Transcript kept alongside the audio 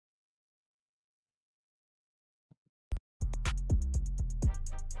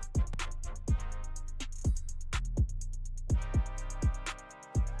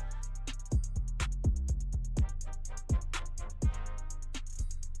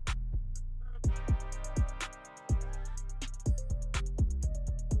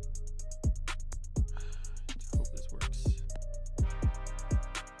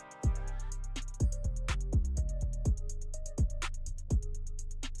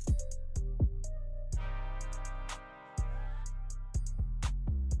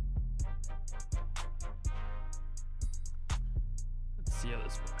see how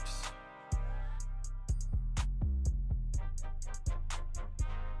this works.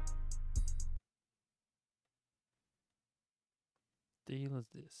 Deal is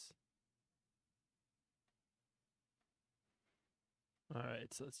this. All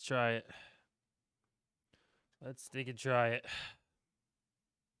right, so let's try it. Let's take and try it.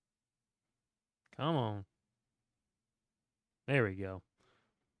 Come on. There we go.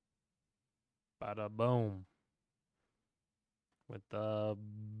 Bada boom. With the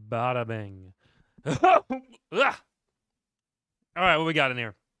bada bang. All right, what we got in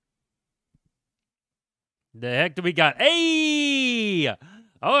here? The heck do we got? Hey!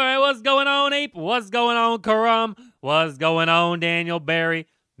 All right, what's going on, Ape? What's going on, Karam? What's going on, Daniel Barry?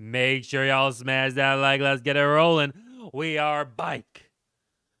 Make sure y'all smash that like. Let's get it rolling. We are bike.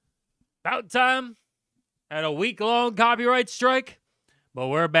 About time. Had a week-long copyright strike, but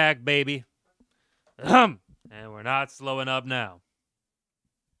we're back, baby. And we're not slowing up now.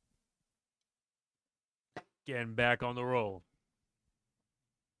 Getting back on the roll.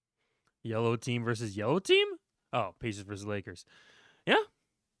 Yellow team versus yellow team? Oh, Pacers versus Lakers. Yeah.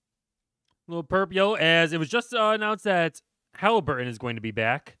 Little perp, yo, as it was just announced that Halliburton is going to be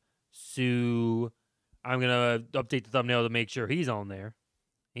back. So I'm going to update the thumbnail to make sure he's on there.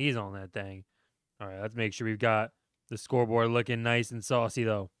 He's on that thing. All right, let's make sure we've got the scoreboard looking nice and saucy,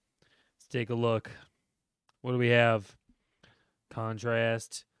 though. Let's take a look. What do we have?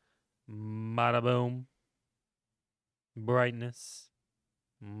 Contrast. Bada boom. Brightness.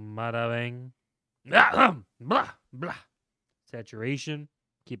 Bada bang. Blah, blah. Saturation.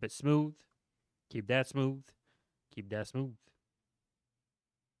 Keep it smooth. Keep that smooth. Keep that smooth.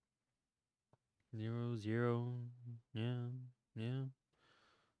 0, 0. Yeah, yeah.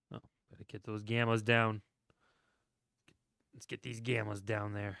 Oh, better get those gammas down. Let's get these gammas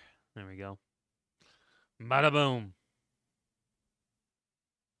down there. There we go. Bada boom.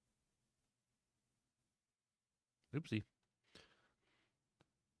 Oopsie.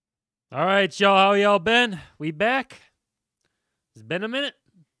 All right, y'all. How y'all been? We back? It's been a minute.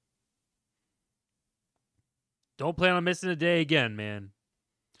 Don't plan on missing a day again, man.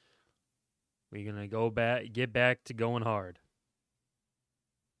 We're going to go back, get back to going hard.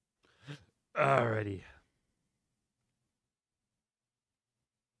 Alrighty.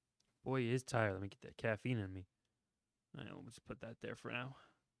 Boy, he is tired. Let me get that caffeine in me. All right, we'll just put that there for now.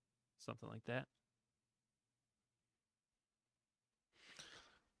 Something like that.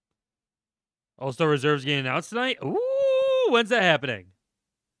 All-Star Reserves getting announced tonight? Ooh, when's that happening?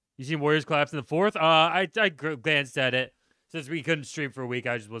 You seen Warriors collapse in the fourth? I glanced at it. Since we couldn't stream for a week,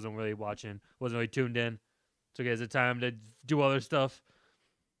 I just wasn't really watching. Wasn't really tuned in. Took it as a time to do other stuff.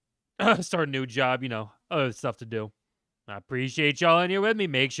 Start a new job, you know. Other stuff to do. I appreciate y'all in here with me.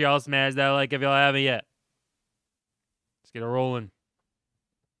 Make sure y'all smash that like if y'all haven't yet. Let's get it rolling.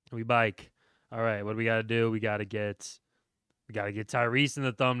 We bike. All right, what do we got to do? We got to get Tyrese in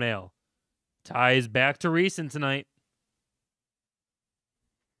the thumbnail. Ty is back to recent tonight.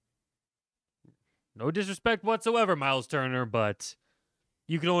 No disrespect whatsoever, Miles Turner, but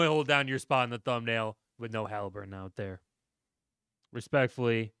you can only hold down your spot in the thumbnail with no Halliburton out there.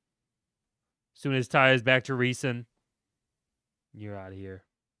 Respectfully, as soon as Ty is back to recent, you're out of here.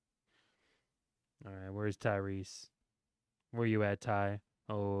 All right, where's Tyrese? Where you at, Ty?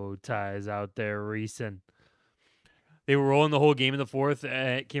 Oh, Ty is out there recent. They were rolling the whole game in the fourth.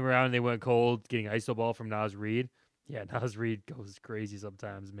 It came around and they went cold, getting ISO ball from Naz Reid. Yeah, Naz Reid goes crazy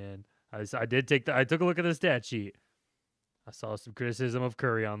sometimes, man. I took a look at the stat sheet. I saw some criticism of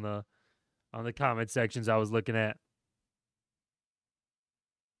Curry on the comment sections I was looking at.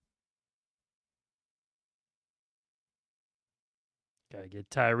 Gotta get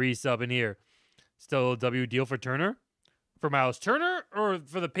Tyrese up in here. Still a W deal for Turner? For Miles Turner or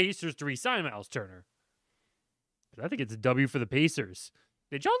for the Pacers to re-sign Miles Turner? I think it's a W for the Pacers.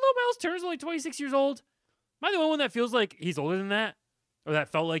 Did y'all know Miles Turner's only 26 years old? Am I the only one that feels like he's older than that? Or that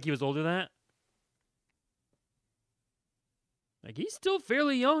felt like he was older than that? Like, he's still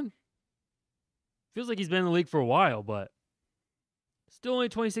fairly young. Feels like he's been in the league for a while, but still only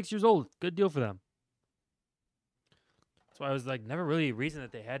 26 years old. Good deal for them. That's why I was like, never really a reason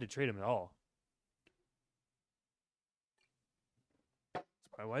that they had to trade him at all. That's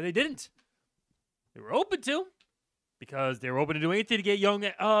probably why they didn't. They were open to. Because they were open to do anything to get young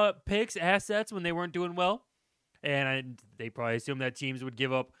picks, assets when they weren't doing well. And they probably assumed that teams would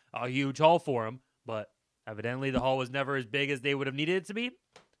give up a huge haul for him. But evidently the haul was never as big as they would have needed it to be.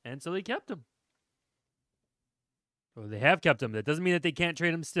 And so they kept him. Well, they have kept him. That doesn't mean that they can't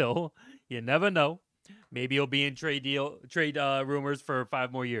trade him still. You never know. Maybe he'll be in trade rumors for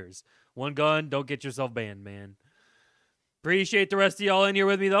 5 more years. One gun, don't get yourself banned, man. Appreciate the rest of y'all in here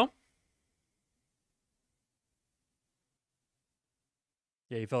with me, though.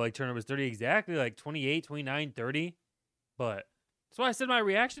 Yeah, you felt like Turner was 30 exactly, like 28, 29, 30. But that's why I said my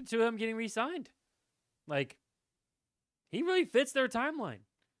reaction to him getting re-signed. Like, he really fits their timeline.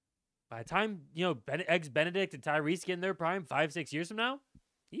 By the time, Benedict and Tyrese get in their prime 5-6 years from now,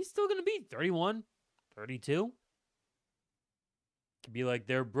 he's still going to be 31, 32. Could be like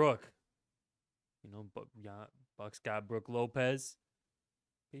their Brook. Bucks got Brook Lopez.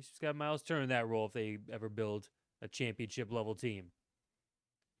 Pacers got Miles Turner in that role if they ever build a championship level team.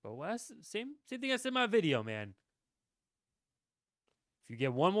 But Wes, same thing I said in my video, man. If you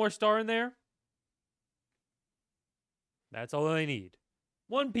get one more star in there, that's all they need.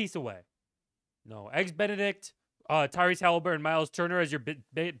 One piece away. No, Eggs Benedict, Tyrese Halliburton, Miles Turner as your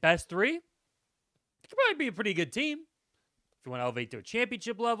best three. It could probably be a pretty good team. If you want to elevate to a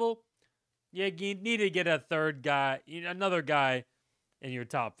championship level, you need to get a third guy, another guy in your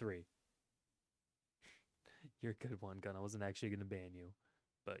top three. You're a good one, Gun. I wasn't actually going to ban you,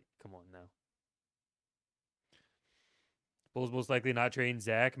 but come on now. Bulls most likely not trading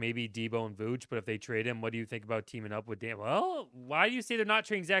Zach, maybe Debo and Vooch, but if they trade him, what do you think about teaming up with Dan? Well, why do you say they're not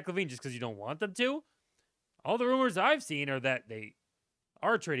trading Zach LaVine? Just because you don't want them to? All the rumors I've seen are that they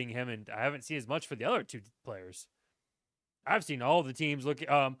are trading him, and I haven't seen as much for the other two players. I've seen all the teams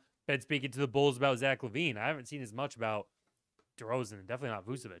been speaking to the Bulls about Zach LaVine. I haven't seen as much about DeRozan, and definitely not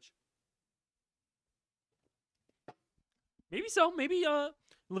Vucevic. Maybe so. Maybe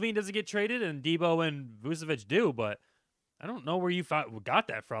LaVine doesn't get traded and Debo and Vucevic do, but I don't know where you got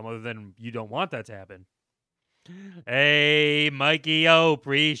that from other than you don't want that to happen. Hey, Mikey O,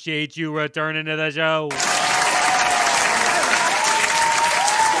 appreciate you returning to the show.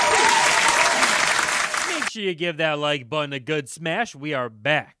 Make sure you give that like button a good smash. We are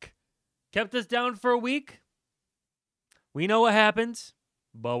back. Kept us down for a week. We know what happened,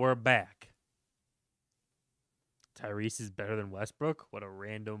 but we're back. Tyrese is better than Westbrook. What a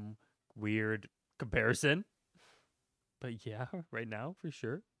random, weird comparison. But yeah, right now, for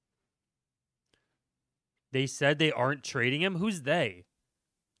sure. They said they aren't trading him. Who's they?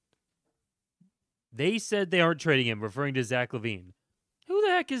 They said they aren't trading him, referring to Zach LaVine. Who the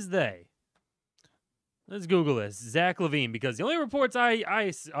heck is they? Let's Google this. Zach LaVine, because the only reports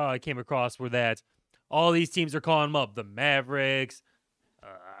I came across were that all these teams are calling him up. The Mavericks.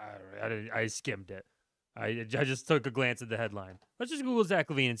 I skimmed it. I just took a glance at the headline. Let's just Google Zach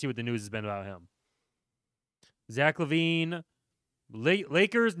LaVine and see what the news has been about him. Zach LaVine,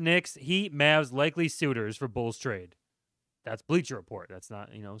 Lakers, Knicks, Heat, Mavs, likely suitors for Bulls trade. That's Bleacher Report. That's not,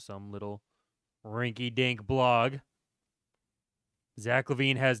 some little rinky-dink blog. Zach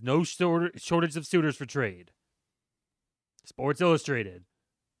LaVine has no shortage of suitors for trade. Sports Illustrated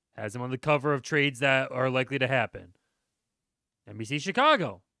has him on the cover of trades that are likely to happen. NBC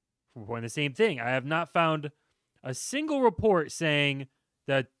Chicago, reporting the same thing. I have not found a single report saying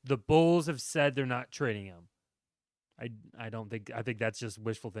that the Bulls have said they're not trading him. I think that's just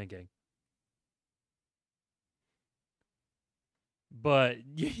wishful thinking. But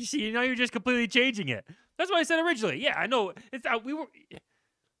you see, now you're just completely changing it. That's what I said originally. Yeah, I know.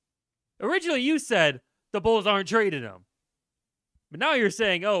 Originally you said the Bulls aren't trading him. But now you're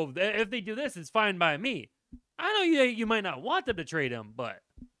saying, oh, if they do this, it's fine by me. I know you might not want them to trade him, but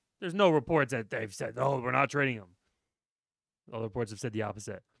there's no reports that they've said, oh, we're not trading him. All the reports have said the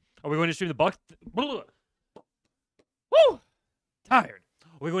opposite. Are we going to stream the Bucks? Woo! Tired.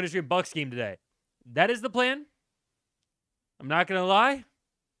 We're going to stream Bucks game today. That is the plan. I'm not going to lie.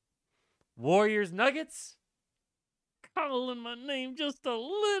 Warriors Nuggets. Calling my name just a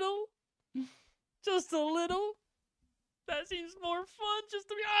little. Just a little. That seems more fun, just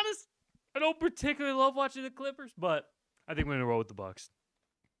to be honest. I don't particularly love watching the Clippers, but I think we're going to roll with the Bucks.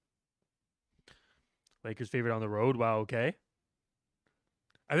 Lakers favorite on the road. Wow, okay.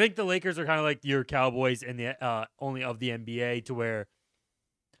 I think the Lakers are kind of like your Cowboys in the only of the NBA, to where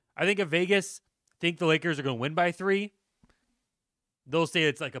I think if Vegas think the Lakers are going to win by 3, they'll say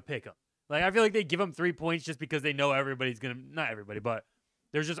it's like a pickup. Like, I feel like they give them 3 points just because they know everybody's going to, not everybody, but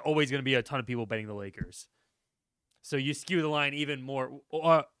there's just always going to be a ton of people betting the Lakers. So you skew the line even more.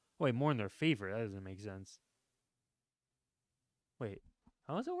 Wait, more in their favor. That doesn't make sense. Wait,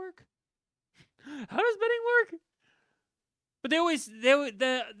 how does it work? How does betting work? But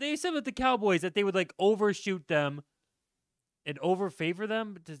they said with the Cowboys that they would like overshoot them and overfavor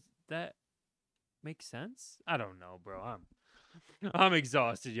them. Does that make sense? I don't know, bro. I'm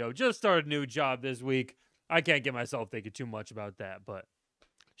exhausted, yo. Just started a new job this week. I can't get myself thinking too much about that, but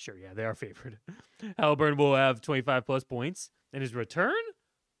sure, yeah, they are favored. Halliburton will have 25 plus points in his return.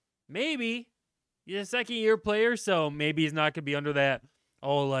 Maybe. He's a second-year player, so maybe he's not going to be under that,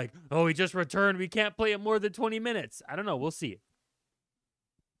 he just returned. We can't play it more than 20 minutes. I don't know. We'll see.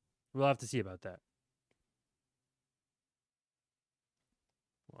 We'll have to see about that.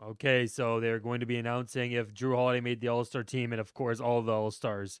 Okay, so they're going to be announcing if Drew Holiday made the All-Star team, and of course, all of the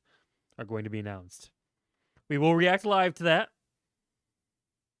All-Stars are going to be announced. We will react live to that.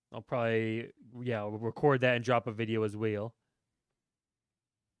 I'll probably, we'll record that and drop a video as well.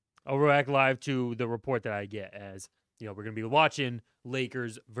 I'll react live to the report that I get as, we're going to be watching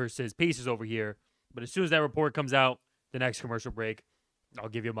Lakers versus Pacers over here. But as soon as that report comes out, the next commercial break, I'll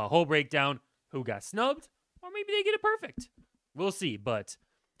give you my whole breakdown, who got snubbed, or maybe they get it perfect. We'll see, but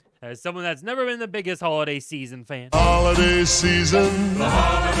as someone that's never been the biggest holiday season fan. Holiday season, the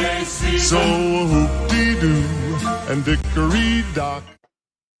holiday season, so hoop-dee-doo and dickory-dock.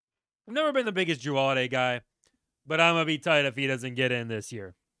 I've never been the biggest Drew Holiday guy, but I'm going to be tight if he doesn't get in this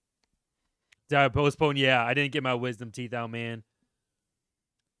year. Did I postpone? Yeah, I didn't get my wisdom teeth out, man.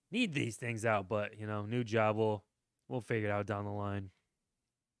 Need these things out, but, new job, we'll figure it out down the line.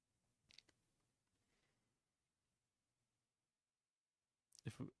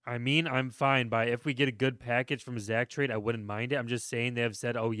 I'm fine by if we get a good package from Zach trade, I wouldn't mind it. I'm just saying they have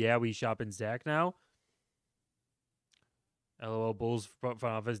said, oh, yeah, we shop in Zach now. LOL, Bulls front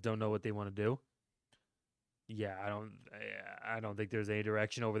office don't know what they want to do. Yeah, I don't think there's any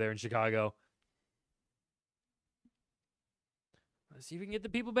direction over there in Chicago. Let's see if we can get the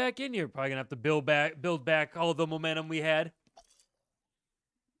people back in here. Probably gonna have to build back all the momentum we had.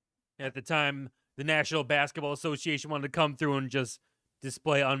 At the time, the National Basketball Association wanted to come through and just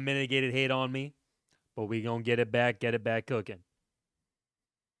display unmitigated hate on me. But we gonna get it back cooking.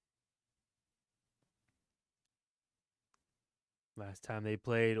 Last time they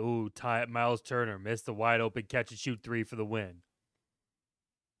played, Miles Turner missed the wide open catch and shoot 3 for the win.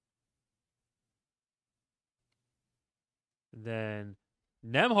 Then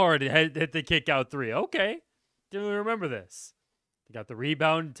Nembhard hit the kick out 3. Okay. Didn't really remember this. They got the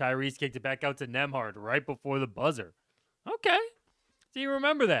rebound. Tyrese kicked it back out to Nembhard right before the buzzer. Okay. So you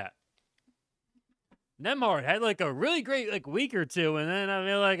remember that. Nembhard had a really great week or two, and then I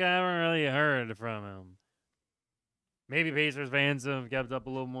feel like I haven't really heard from him. Maybe Pacers fans have kept up a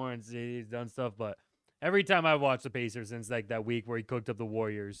little more and he's done stuff, but every time I watch the Pacers since that week where he cooked up the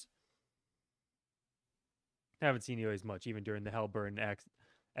Warriors, haven't seen you as much, even during the Hellburn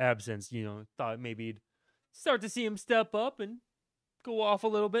absence. Thought maybe you'd start to see him step up and go off a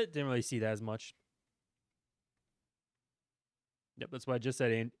little bit. Didn't really see that as much. Yep, that's what I just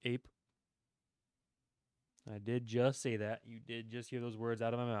said, Ape. I did just say that. You did just hear those words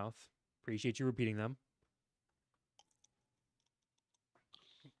out of my mouth. Appreciate you repeating them.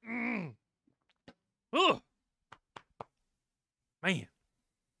 Ugh. Man.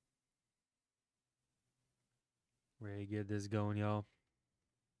 Ready to get this going, y'all.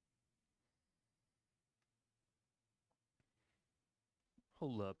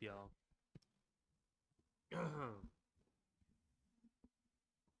 Hold up, y'all.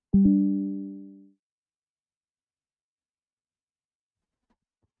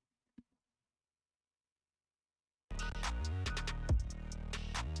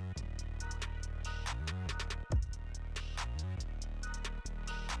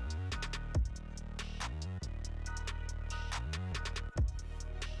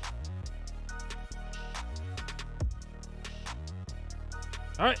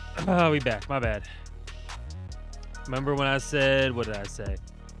 All right, we back. My bad. Remember when I said, what did I say?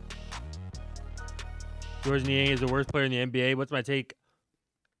 George Niang is the worst player in the NBA. What's my take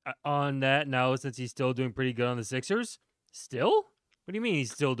on that now since he's still doing pretty good on the Sixers? Still? What do you mean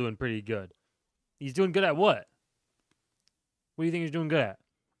he's still doing pretty good? He's doing good at what? What do you think he's doing good at?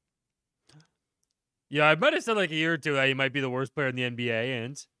 Yeah, I might have said a year or two that he might be the worst player in the NBA,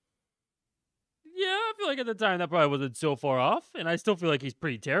 and yeah, I feel like at the time that probably wasn't so far off, and I still feel like he's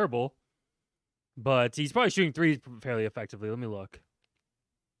pretty terrible. But he's probably shooting threes fairly effectively. Let me look.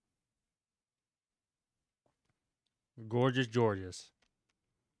 Gorgeous Georges.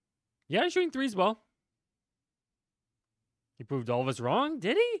 Yeah, he's shooting threes well. He proved all of us wrong,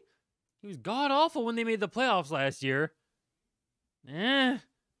 did he? He was god-awful when they made the playoffs last year.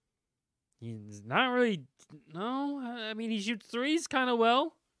 He's not really... No, I mean, he shoots threes kind of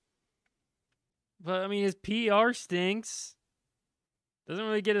well. But, I mean, his PR stinks. Doesn't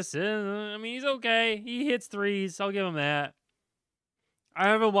really get assists. I mean, he's okay. He hits threes. I'll give him that. I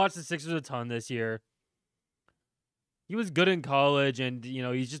haven't watched the Sixers a ton this year. He was good in college, and,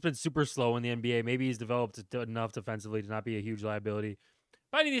 he's just been super slow in the NBA. Maybe he's developed enough defensively to not be a huge liability.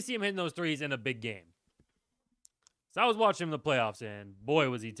 But I need to see him hitting those threes in a big game. So I was watching him in the playoffs, and boy,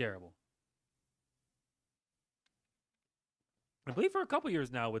 was he terrible. I believe for a couple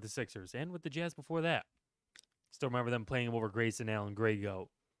years now with the Sixers and with the Jazz before that. Still remember them playing over Grayson Allen, Grey Goat,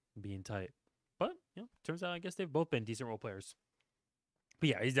 being tight. But, turns out I guess they've both been decent role players. But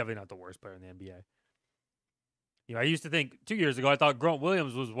yeah, he's definitely not the worst player in the NBA. I used to think 2 years ago, I thought Grant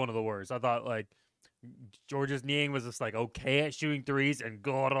Williams was one of the worst. I thought, Georges Niang was just, okay at shooting threes and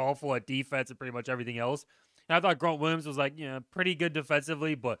god-awful at defense and pretty much everything else. And I thought Grant Williams was, pretty good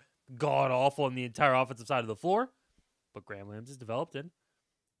defensively, but god-awful on the entire offensive side of the floor. But Grant Williams has developed, and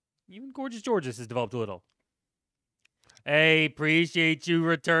even Gorgeous Georges has developed a little. Hey, appreciate you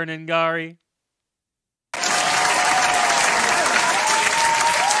returning, Gary.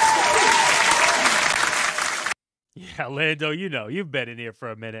 Yeah, Lando, you've been in here for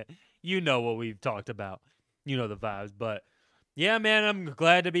a minute. You know what we've talked about. You know the vibes. But, yeah, man, I'm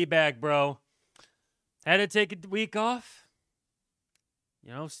glad to be back, bro. Had to take a week off.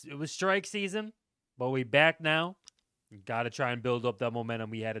 It was strike season, but we back now. Got to try and build up that momentum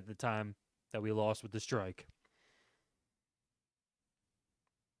we had at the time that we lost with the strike.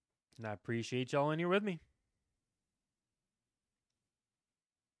 And I appreciate y'all in here with me.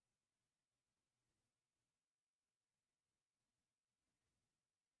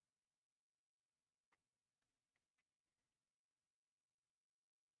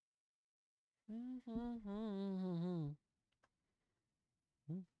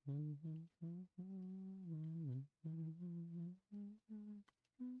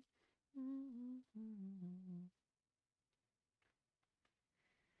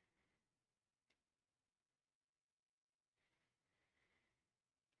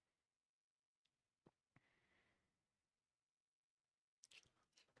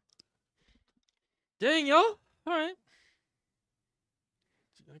 Dang, y'all. All right.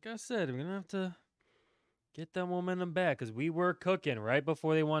 Like I said, we're going to have to get that momentum back because we were cooking right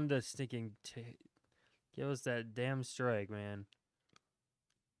before they wanted to stinking give us that damn strike, man.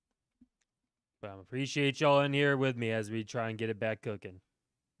 But I appreciate y'all in here with me as we try and get it back cooking.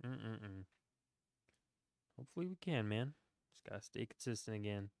 Hopefully we can, man. Just got to stay consistent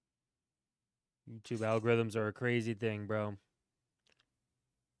again. YouTube algorithms are a crazy thing, bro.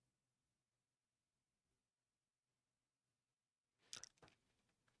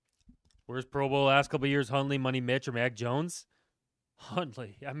 Where's Pro Bowl last couple of years? Hundley, Money Mitch, or Mac Jones?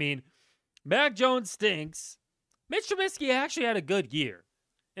 Hundley. I mean, Mac Jones stinks. Mitch Trubisky actually had a good year.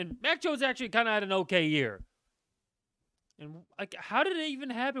 And Mac Jones actually kind of had an okay year. And how did it even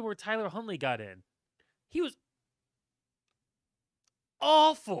happen where Tyler Huntley got in? He was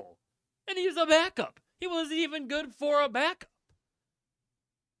awful. And he was a backup. He wasn't even good for a backup.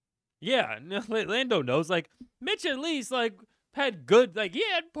 Yeah, Lando knows. Mitch at least, had good, he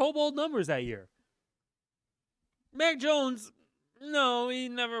had Pro Bowl numbers that year. Mac Jones, no, he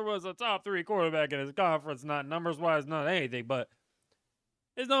never was a top 3 quarterback in his conference, not numbers-wise, not anything, but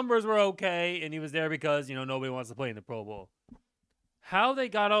his numbers were okay, and he was there because, nobody wants to play in the Pro Bowl. How they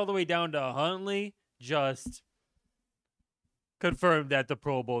got all the way down to Huntley just confirmed that the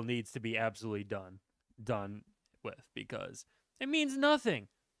Pro Bowl needs to be absolutely done with, because it means nothing.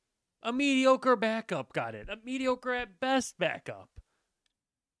 A mediocre backup got it. A mediocre at best backup.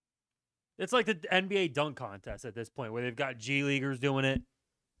 It's like the NBA dunk contest at this point where they've got G Leaguers doing it.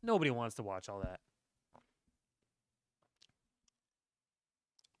 Nobody wants to watch all that.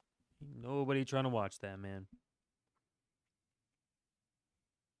 Nobody trying to watch that, man.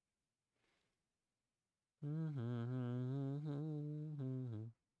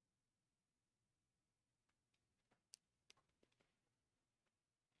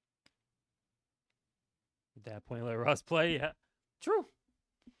 At that point, let Russ play. Yeah, true.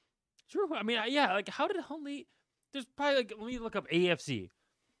 I mean, yeah. How did Huntley? There's probably let me look up AFC,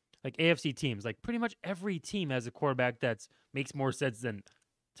 AFC teams. Pretty much every team has a quarterback that makes more sense than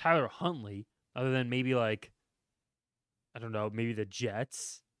Tyler Huntley, other than maybe I don't know, maybe the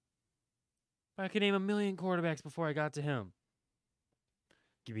Jets. I could name a million quarterbacks before I got to him.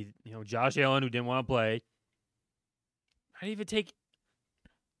 Give me, Josh Allen, who didn't want to play. I'd even take.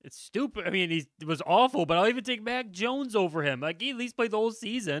 It's stupid. I mean, he was awful, but I'll even take Mac Jones over him. He at least played the whole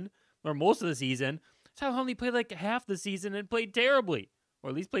season, or most of the season. Tyler Huntley played half the season and played terribly, or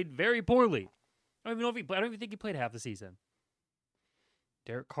at least played very poorly. I don't even know if I don't even think he played half the season.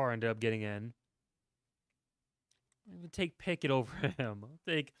 Derek Carr ended up getting in. I'm going to take Pickett over him. I'll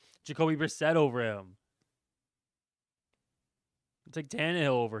take Jacoby Brissett over him. I'll take Tannehill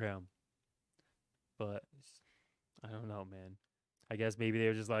over him. But I don't know, man. I guess maybe they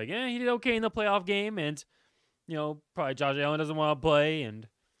were just he did okay in the playoff game, and, probably Josh Allen doesn't want to play, and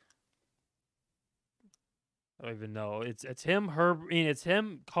I don't even know. It's him, it's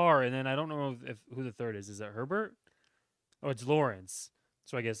him, Carr, and then I don't know if who the third is. Is it Herbert? Oh, it's Lawrence.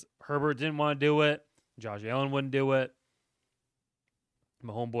 So I guess Herbert didn't want to do it. Josh Allen wouldn't do it.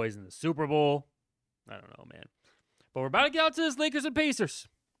 My homeboy's in the Super Bowl. I don't know, man. But we're about to get out to this Lakers and Pacers.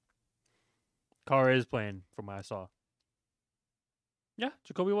 Carr is playing from what I saw. Yeah,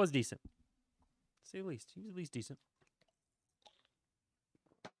 Jacoby was decent. To say the least. He was at least decent.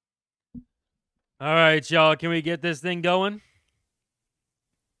 All right, y'all. Can we get this thing going?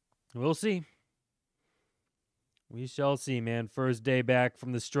 We'll see. We shall see, man. First day back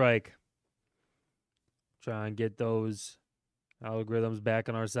from the strike. Try and get those algorithms back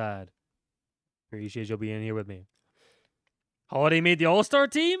on our side. Appreciate you being here with me. Holiday made the All-Star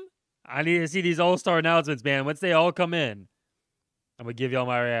team? I need to see these All-Star announcements, man. Once they all come in, I'm going to give y'all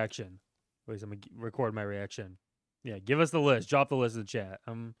my reaction. Wait, I'm going to record my reaction. Yeah, give us the list. Drop the list in the chat.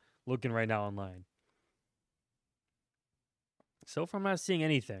 I'm looking right now online. So far, I'm not seeing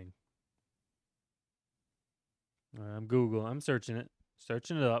anything. I'm Googling. I'm searching it.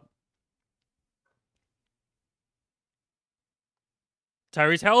 Searching it up.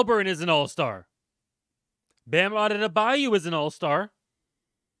 Tyrese Halliburton is an All-Star. Bam Adebayo is an All-Star.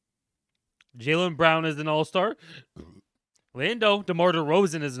 Jaylen Brown is an All-Star. DeMar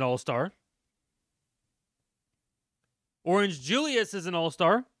DeRozan is an All-Star. Orange Julius is an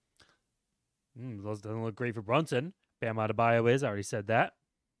All-Star. Those doesn't look great for Brunson. Bam Adebayo is. I already said that.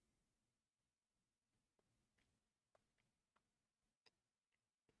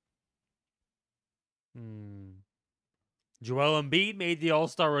 Joel Embiid made the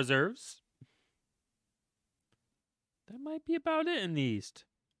All-Star reserves. That might be about it in the East.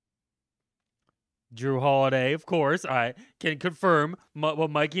 Drew Holiday, of course. I can confirm what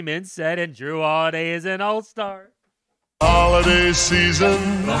Mikey Min said, and Drew Holiday is an All-Star. Holiday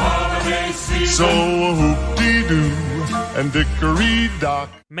season. The holiday season. So hoop-dee-doo and dickory-dock.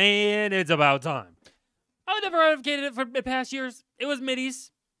 Man, it's about time. I would never advocated it for the past years. It was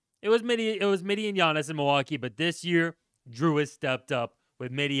middies. It was Mitty and Giannis in Milwaukee, but this year, Drew has stepped up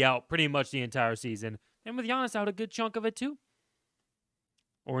with Mitty out pretty much the entire season. And with Giannis out a good chunk of it, too.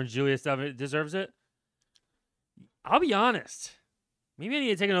 Orange Julius deserves it. I'll be honest. Maybe I need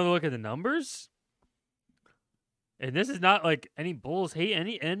to take another look at the numbers. And this is not like any Bulls hate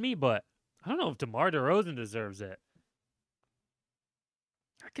in me, but I don't know if DeMar DeRozan deserves it.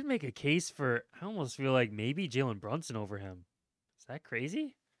 I could make a case for, I almost feel like maybe Jalen Brunson over him. Is that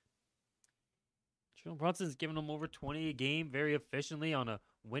crazy? Jalen Brunson's giving him over 20 a game very efficiently on a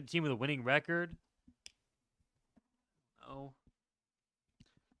team with a winning record. Oh.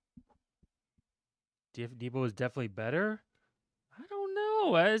 Debo is definitely better. I don't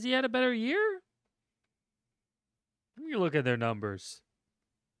know. Has he had a better year? Let me look at their numbers.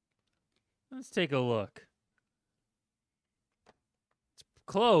 Let's take a look. It's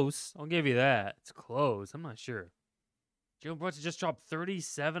close. I'll give you that. It's close. I'm not sure. Jalen Brunson just dropped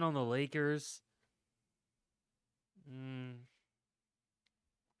 37 on the Lakers.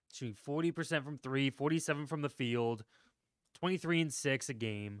 Shooting 40% from 3, 47 from the field, 23 and 6 a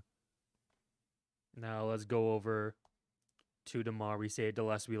game. Now let's go over to DeMar. We say it the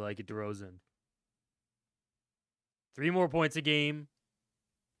less we like it, DeRozan. 3 more points a game.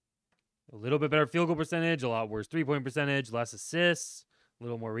 A little bit better field goal percentage, a lot worse 3-point percentage, less assists, a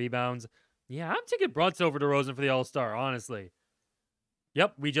little more rebounds. Yeah, I'm taking Brunson over DeRozan for the All-Star, honestly.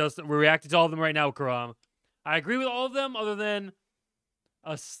 Yep, we reacted to all of them right now, Karam. I agree with all of them other than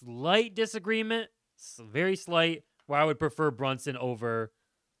a slight disagreement, very slight, where I would prefer Brunson over...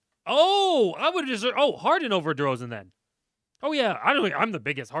 Harden over DeRozan then. Oh, yeah, I'm the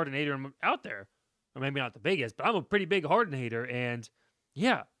biggest Harden hater out there. Or maybe not the biggest, but I'm a pretty big Harden hater, and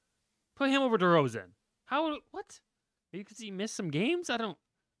yeah, put him over DeRozan. What? Maybe because he missed some games?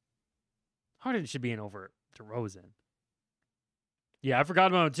 Harden should be in over DeRozan. Yeah, I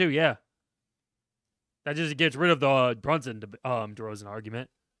forgot about him too, yeah. That just gets rid of the Brunson DeRozan argument.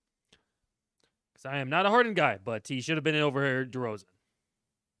 Because I am not a Harden guy, but he should have been in over DeRozan.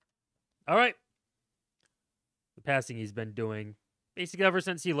 All right. The passing he's been doing, basically ever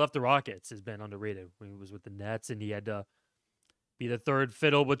since he left the Rockets, has been underrated. When he was with the Nets and he had to be the third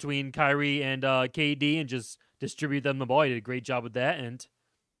fiddle between Kyrie and KD and just distribute them the ball. He did a great job with that, and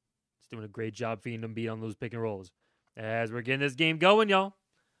he's doing a great job feeding them beat on those pick and rolls. As we're getting this game going, y'all,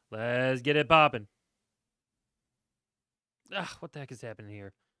 let's get it popping. What the heck is happening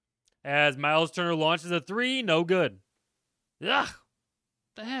here? As Miles Turner launches a 3, no good. What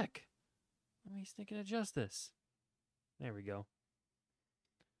the heck? Let me think and adjust this. There we go.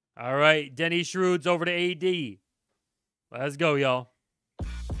 All right, Denny Schroeder's over to AD. Let's go, y'all.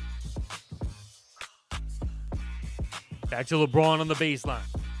 Back to LeBron on the baseline.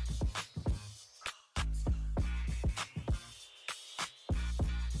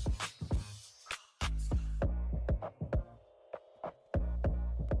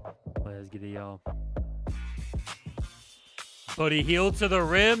 Let's get it, y'all. Buddy Hield to the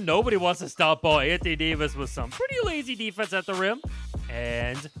rim. Nobody wants to stop ball. Anthony Davis with some pretty lazy defense at the rim.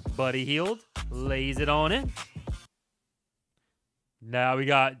 And Buddy Hield lays it on in. Now we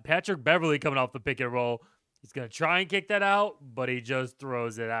got Patrick Beverly coming off the pick and roll. He's going to try and kick that out, but he just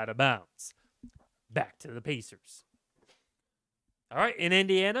throws it out of bounds. Back to the Pacers. All right, in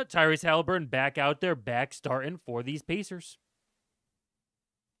Indiana, Tyrese Halliburton back out there, back starting for these Pacers.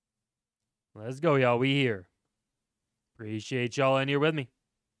 Let's go, y'all. We here. Appreciate y'all in here with me.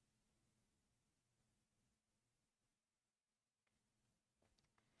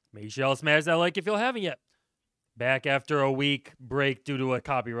 Make sure y'all smash that like if you haven't yet. Back after a week break due to a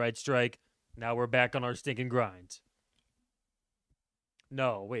copyright strike. Now we're back on our stinking grind.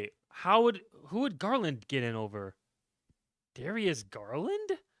 No, wait. Who would Garland get in over? Darius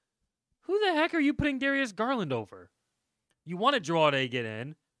Garland? Who the heck are you putting Darius Garland over? You wanted Draw to get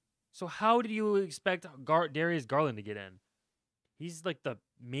in. So how did you expect Darius Garland to get in? He's like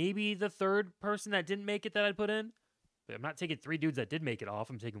maybe the third person that didn't make it that I'd put in. But I'm not taking 3 dudes that did make it off.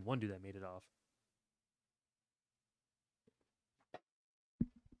 I'm taking 1 dude that made it off.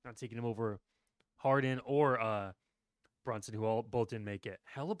 Not taking him over Harden or Brunson, who both didn't make it.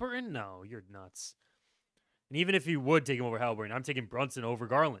 Halliburton? No, you're nuts. And even if you would take him over Halliburton, I'm taking Brunson over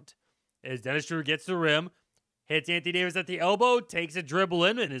Garland. As Dennis Schroeder gets the rim, hits Anthony Davis at the elbow, takes a dribble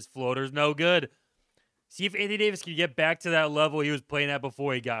in, and his floater's no good. See if Anthony Davis can get back to that level he was playing at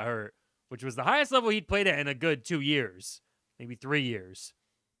before he got hurt, which was the highest level he'd played at in a good 2 years, maybe 3 years.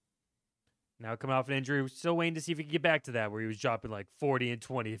 Now coming off an injury, we're still waiting to see if he can get back to that, where he was dropping like 40 and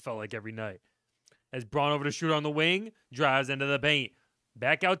 20, it felt like every night. As Braun over to shoot on the wing, drives into the paint.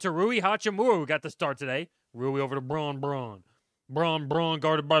 Back out to Rui Hachimura, who got the start today. Rui over to Braun. Braun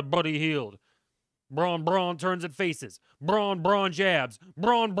guarded by Buddy Hield. Braun turns and faces. Braun jabs.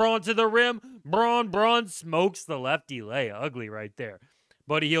 Braun to the rim. Braun smokes the lefty lay. Ugly right there.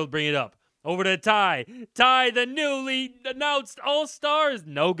 Buddy Hield bring it up. Over to Ty. Ty, the newly announced All-Stars.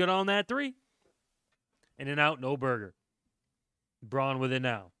 No good on that 3. In and out, no burger. Braun with it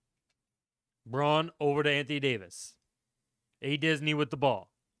now. Braun over to Anthony Davis. A. Disney with the ball.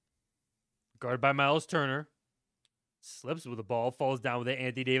 Guarded by Miles Turner. Slips with the ball. Falls down with it.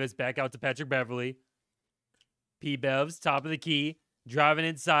 Anthony Davis back out to Patrick Beverly. P-Bevs, top of the key. Driving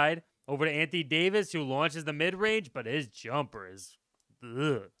inside. Over to Anthony Davis, who launches the mid-range, but his jumper is...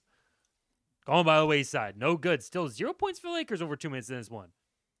 Ugh. Going by the wayside. No good. Still 0 points for Lakers over 2 minutes in this one.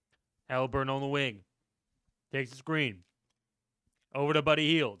 Halliburton on the wing. Takes the screen. Over to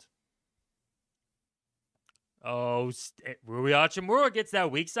Buddy Hield. Oh, Rui Hachimura gets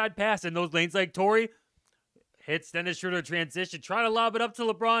that weak side pass in those lanes like Torrey. Hits Dennis Schroeder transition. Try to lob it up to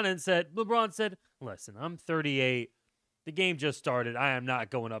LeBron and LeBron said, listen, I'm 38. The game just started. I am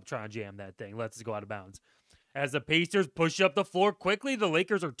not going up trying to jam that thing. Let's go out of bounds. As the Pacers push up the floor quickly, the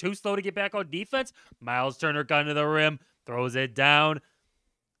Lakers are too slow to get back on defense. Miles Turner got into the rim, throws it down.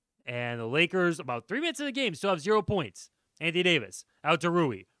 And the Lakers, about 3 minutes in the game, still have 0 points. Anthony Davis, out to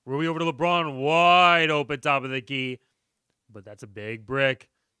Rui. Rui over to LeBron, wide open top of the key. But that's a big brick.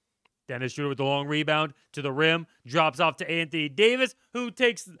 Dennis Schroeder with the long rebound to the rim. Drops off to Anthony Davis, who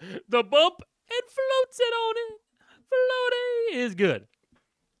takes the bump and floats it on it. Floaty is good.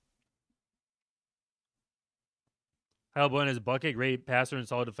 Halliburton is a bucket, great passer and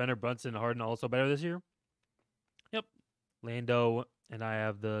solid defender. Brunson and Harden also better this year. Yep. Lando and I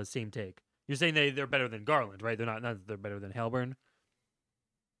have the same take. You're saying they're better than Garland, right? They're not they're better than Halliburton.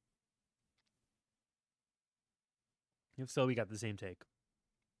 If so, we got the same take.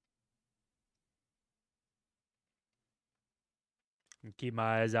 And keep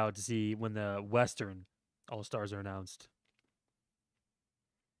my eyes out to see when the Western All-Stars are announced.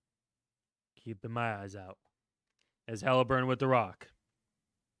 Keeping my eyes out. As Halliburton with the rock.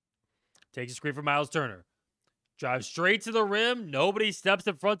 Takes a screen from Miles Turner. Drives straight to the rim. Nobody steps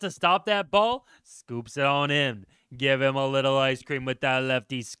in front to stop that ball. Scoops it on in. Give him a little ice cream with that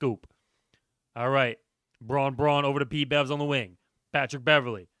lefty scoop. All right. Braun over to P-Bevs on the wing. Patrick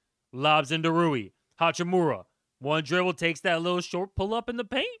Beverly. Lobs into Rui. Hachimura. One dribble, takes that little short pull-up in the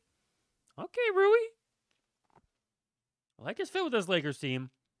paint. Okay, Rui. I like his fit with this Lakers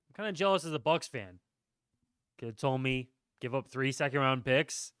team. I'm kind of jealous as a Bucks fan. Could have told me give up 3 second-round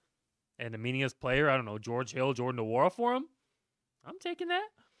picks and a meaningless player, I don't know, George Hill, Jordan Nwora for him. I'm taking that.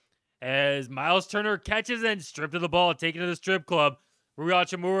 As Miles Turner catches and stripped of the ball, taken to the strip club. Rui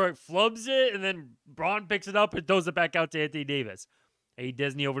Hachimura flubs it, and then Braun picks it up and throws it back out to Anthony Davis. A.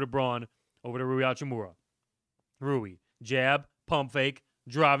 Disney over to Braun, over to Rui Hachimura. Rui, jab, pump fake,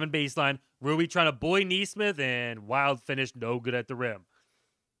 driving baseline. Rui trying to bully Neesmith, and wild finish, no good at the rim.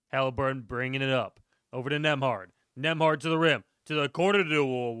 Halliburton bringing it up. Over to Nemhard. Nemhard to the rim. To the corner to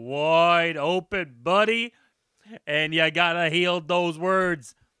a wide open buddy. And you gotta heal those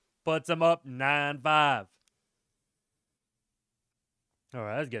words. Puts him up 9-5. All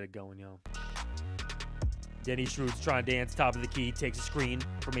right, let's get it going, yo. Dennis Schroeder's trying to dance top of the key. Takes a screen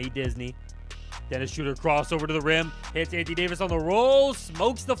from A. Disney. Dennis Schroeder crossover to the rim. Hits Anthony Davis on the roll.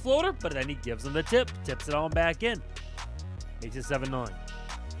 Smokes the floater, but then he gives him the tip. Tips it on back in. Makes it 7-9.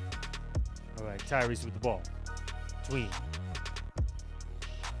 All right, Tyrese with the ball. Tween.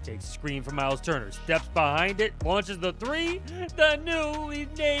 Takes a screen from Miles Turner. Steps behind it. Launches the three. The newly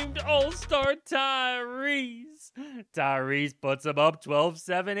named All-Star Tyrese. Tyrese puts him up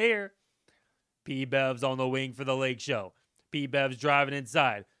 12-7 here. P-Bev's on the wing for the Lake Show. P-Bev's driving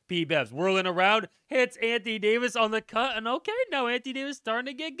inside. P-Bev's whirling around. Hits Anthony Davis on the cut. And okay, now Anthony Davis starting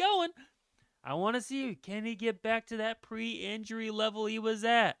to get going. I want to see, can he get back to that pre-injury level he was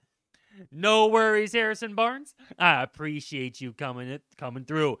at? No worries, Harrison Barnes. I appreciate you coming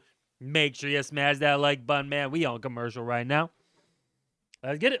through. Make sure you smash that like button, man. We on commercial right now.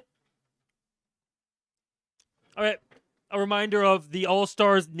 Let's get it. All right. A reminder of the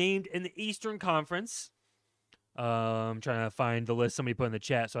All-Stars named in the Eastern Conference. I'm trying to find the list somebody put in the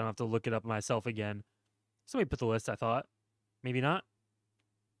chat so I don't have to look it up myself again. Somebody put the list, I thought. Maybe not.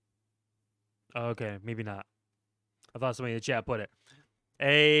 Okay, maybe not. I thought somebody in the chat put it.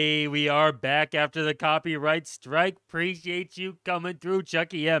 Hey, we are back after the copyright strike. Appreciate you coming through,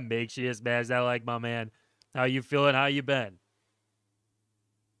 Chucky M. Make sure you smash that like, my man. How you feeling? How you been?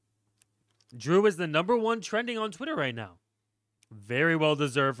 Drew is the #1 trending on Twitter right now. Very well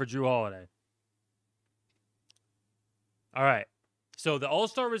deserved for Drew Holiday. All right. So the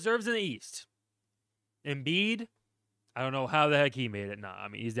All-Star reserves in the East. Embiid, I don't know how the heck he made it. Nah, I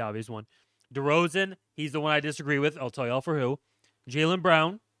mean, he's the obvious one. DeRozan, he's the one I disagree with. I'll tell y'all for who. Jaylen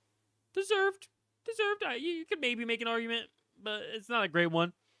Brown, deserved. You could maybe make an argument, but it's not a great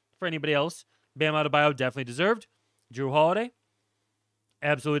one for anybody else. Bam Adebayo, definitely deserved. Drew Holiday,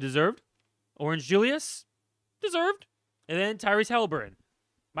 absolutely deserved. Orange Julius, deserved. And then Tyrese Halliburton.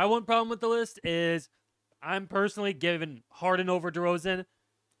 My one problem with the list is I'm personally giving Harden over DeRozan.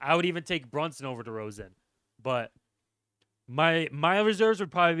 I would even take Brunson over DeRozan. But my reserves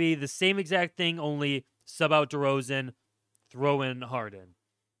would probably be the same exact thing, only sub out DeRozan, throw in Harden.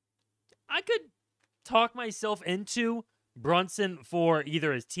 I could talk myself into Brunson for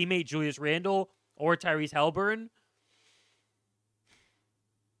either his teammate Julius Randle or Tyrese Halliburton.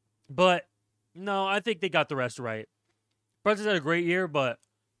 But no, I think they got the rest right. Brunson's had a great year, but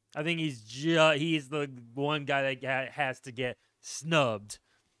I think he's the one guy that has to get snubbed.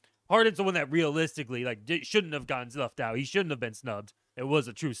 Harden's the one that realistically shouldn't have gotten left out. He shouldn't have been snubbed. It was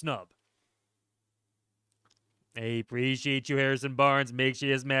a true snub. Hey, appreciate you, Harrison Barnes. Make sure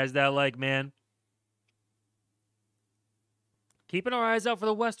you smash that like, man. Keeping our eyes out for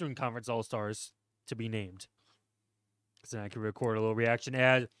the Western Conference All-Stars to be named. So then I can record a little reaction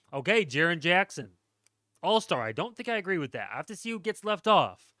ad. Okay, Jaren Jackson. All-Star. I don't think I agree with that. I have to see who gets left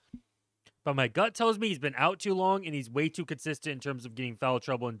off. But my gut tells me he's been out too long and he's way too consistent in terms of getting foul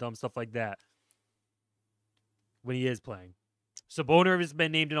trouble and dumb stuff like that when he is playing. Sabonis has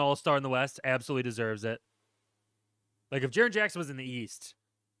been named an All-Star in the West. Absolutely deserves it. Like, if Jaren Jackson was in the East,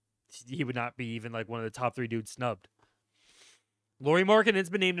 he would not be even, one of the top 3 dudes snubbed. Lauri Markkanen's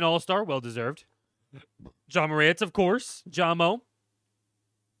been named an All-Star. Well-deserved. John Morantz, of course. John Mo.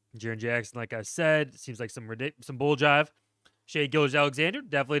 Jaren Jackson, like I said, seems like some bull jive. Shai Gilgeous-Alexander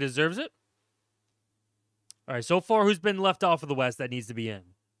definitely deserves it. All right, so far, who's been left off of the West that needs to be in?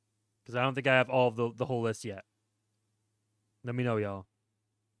 Because I don't think I have all of the whole list yet. Let me know, y'all.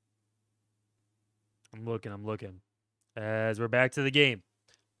 I'm looking. As we're back to the game.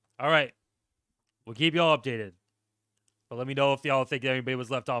 All right. We'll keep y'all updated. But let me know if y'all think anybody was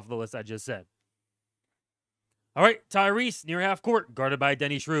left off of the list I just said. All right, Tyrese, near half court, guarded by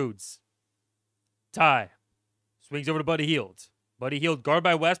Denny Schroeds. Ty. Swings over to Buddy Hield. Buddy Hield, guarded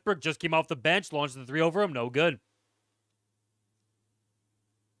by Westbrook, just came off the bench, launched the 3 over him. No good.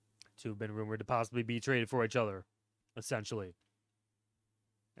 2 have been rumored to possibly be traded for each other, essentially.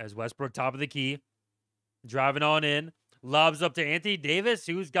 As Westbrook, top of the key, driving on in, lobs up to Anthony Davis,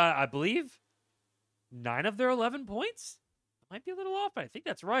 who's got, I believe, 9 of their 11 points? Might be a little off, but I think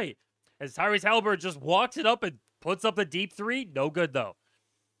that's right. As Tyrese Halliburton just walks it up and puts up a deep 3. No good, though.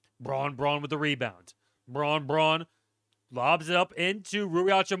 Braun with the rebound. Braun lobs it up into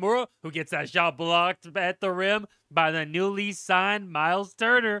Rui Hachimura, who gets that shot blocked at the rim by the newly signed Miles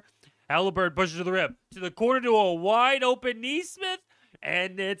Turner. Halliburton pushes to the rim. To the corner to a wide open Nesmith.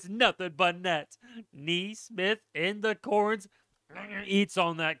 And it's nothing but net. Nesmith in the corners. Eats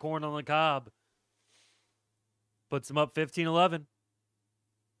on that corn on the cob. Puts him up 15-11.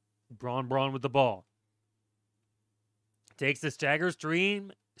 Braun with the ball. Takes the stagger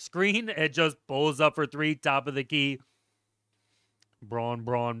screen and just pulls up for 3, top of the key.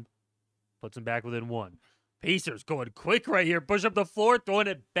 Braun puts him back within 1. Pacers going quick right here. Push up the floor, throwing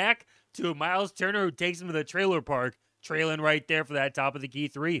it back to Miles Turner, who takes him to the trailer park. Trailing right there for that top of the key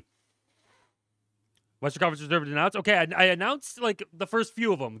 3. Western Conference Reserve announced. Okay, I announced like the first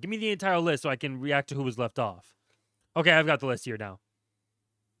few of them. Give me the entire list so I can react to who was left off. Okay, I've got the list here now.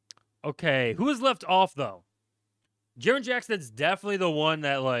 Okay, who was left off though? Jaren Jackson's definitely the one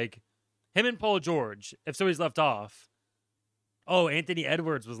that, like, him and Paul George, if somebody's left off. Oh, Anthony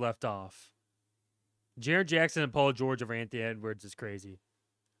Edwards was left off. Jaren Jackson and Paul George over Anthony Edwards is crazy.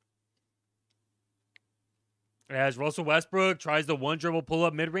 As Russell Westbrook tries the one dribble pull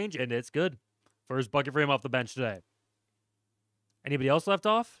up mid range, and it's good. First bucket for him off the bench today. Anybody else left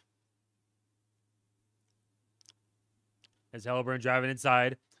off? As Halliburton driving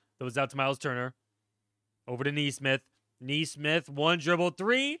inside. Throws out to Miles Turner. Over to Nesmith. Nesmith, one dribble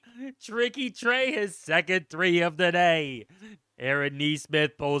 3. Tricky Trey, his second 3 of the day. Aaron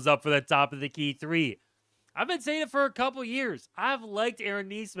Nesmith pulls up for the top of the key 3. I've been saying it for a couple years. I've liked Aaron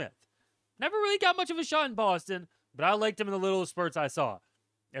Nesmith. Never really got much of a shot in Boston, but I liked him in the little spurts I saw.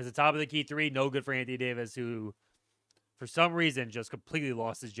 As the top of the key 3, no good for Anthony Davis, who, for some reason, just completely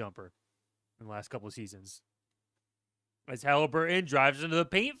lost his jumper in the last couple of seasons. As Halliburton drives into the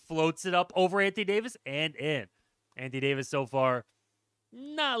paint, floats it up over Anthony Davis and in. Anthony Davis so far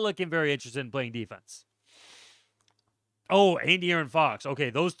not looking very interested in playing defense. Oh, and De'Aaron Fox.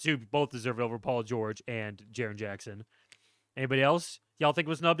 Okay, those two both deserve it over Paul George and Jaren Jackson. Anybody else y'all think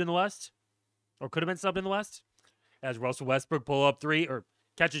was snubbed in the West? Or could have been snubbed in the West? As Russell Westbrook pull up 3, or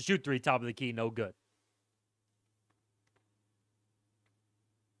catch and shoot 3, top of the key, no good.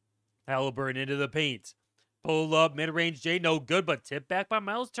 Halliburton into the paint. Pull up, mid-range J, no good, but tipped back by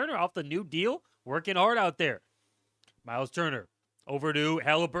Miles Turner off the new deal. Working hard out there. Miles Turner over to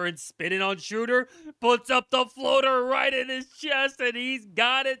Halliburton, spinning on Schroeder. Puts up the floater right in his chest, and he's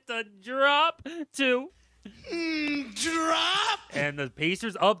got it to drop 2. Drop! And the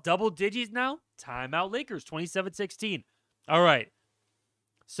Pacers up double digits now. Timeout Lakers, 27-16. All right.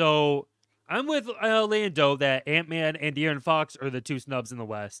 So I'm with Lando that Ant-Man and De'Aaron Fox are the 2 snubs in the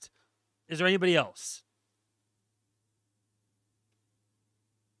West. Is there anybody else?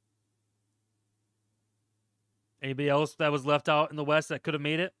 Anybody else that was left out in the West that could have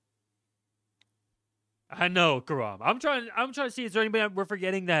made it? I know, Karam. I'm trying to see, is there anybody we're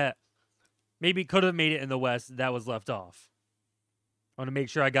forgetting that maybe could have made it in the West that was left off? I want to make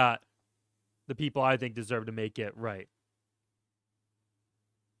sure I got the people I think deserve to make it right.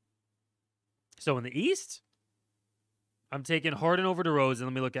 So in the East, I'm taking Harden over DeRozan.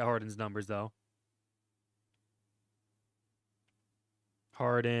 Let me look at Harden's numbers, though.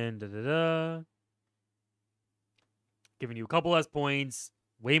 Harden, giving you a couple less points,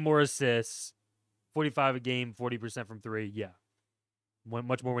 way more assists, 45 a game, 40% from 3. Yeah.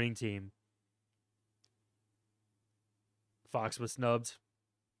 Much more winning team. Fox was snubbed.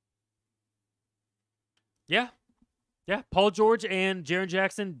 Yeah. Yeah. Paul George and Jaren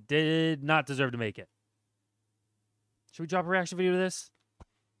Jackson did not deserve to make it. Should we drop a reaction video to this?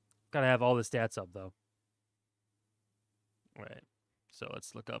 Gotta have all the stats up, though. All right. So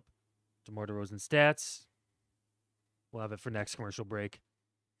let's look up DeMar DeRozan stats. We'll have it for next commercial break.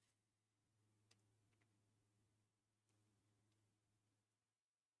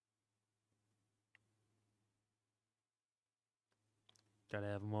 Gotta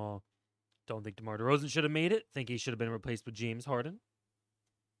have them all. Don't think DeMar DeRozan should have made it. Think he should have been replaced with James Harden.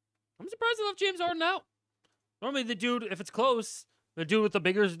 I'm surprised they left James Harden out. Normally the dude, if it's close, the dude with the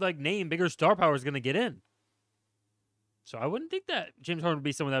bigger name, bigger star power is going to get in. So I wouldn't think that James Harden would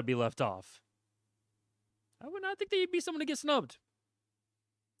be someone that would be left off. I would not think that he'd be someone to get snubbed.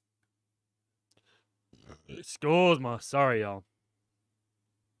 Excuse me. Sorry, y'all.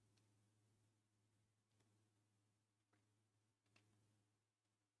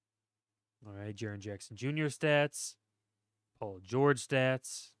 All right, Jaren Jackson Jr. stats. Paul George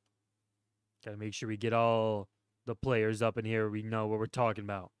stats. Got to make sure we get all the players up in here. We know what we're talking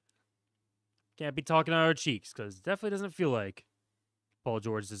about. Can't be talking out our cheeks because it definitely doesn't feel like Paul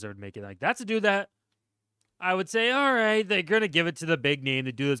George deserved to make it. Like, that's a dude that I would say, all right, they're going to give it to the big name,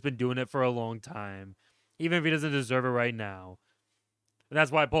 the dude that's been doing it for a long time, even if he doesn't deserve it right now. And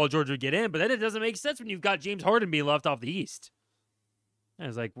that's why Paul George would get in, but then it doesn't make sense when you've got James Harden being left off the East. And I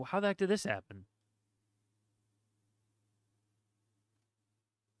was like, well, how the heck did this happen?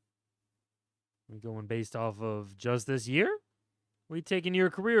 We going based off of just this year? Are you taking your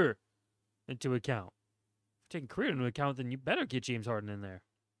career into account? If you're taking career into account, then you better get James Harden in there.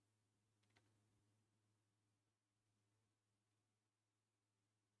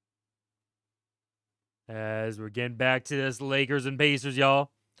 As we're getting back to this Lakers and Pacers,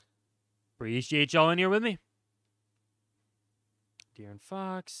 y'all. Appreciate y'all in here with me. De'Aaron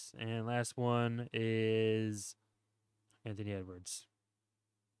Fox. And last one is Anthony Edwards.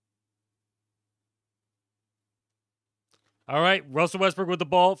 All right, Russell Westbrook with the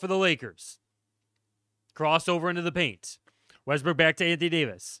ball for the Lakers. Crossover into the paint. Westbrook back to Anthony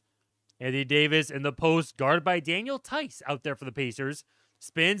Davis. Anthony Davis in the post, guarded by Daniel Tice out there for the Pacers.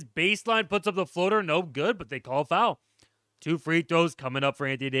 Spins, baseline, puts up the floater. No good, but they call foul. 2 free throws coming up for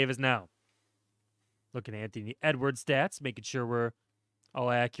Anthony Davis now. Looking at Anthony Edwards' stats, making sure we're all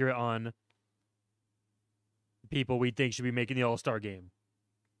accurate on people we think should be making the All-Star game.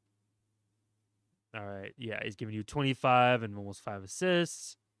 All right, yeah, he's giving you 25 and almost 5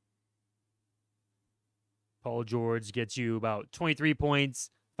 assists. Paul George gets you about 23 points,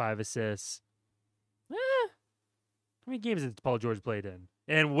 5 assists. How many games has Paul George played in?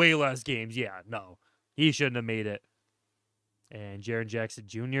 And way less games. Yeah, no. He shouldn't have made it. And Jaren Jackson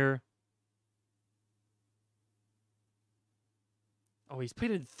Jr. Oh, he's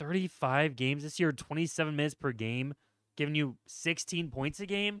played in 35 games this year, 27 minutes per game, giving you 16 points a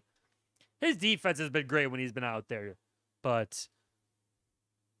game. His defense has been great when he's been out there. But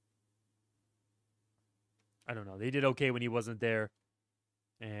I don't know. They did okay when he wasn't there.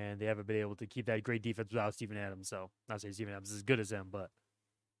 And they haven't been able to keep that great defense without Steven Adams. So, not saying Steven Adams is as good as him, but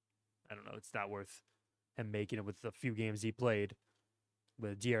I don't know. It's not worth him making it with the few games he played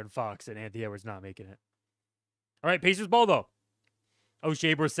with De'Aaron Fox and Anthony Edwards not making it. All right, Pacers ball, though.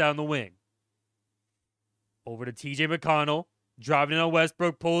 O'Shea Brissett on the wing. Over to TJ McConnell. Driving in on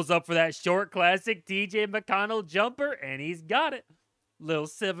Westbrook. Pulls up for that short classic TJ McConnell jumper, and he's got it. Little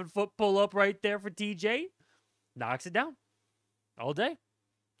 7-foot pull-up right there for TJ. Knocks it down all day.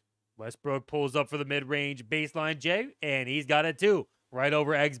 Westbrook pulls up for the mid-range baseline J, and he's got it too. Right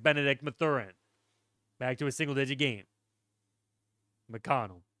over Eggs Benedict Mathurin. Back to a single-digit game.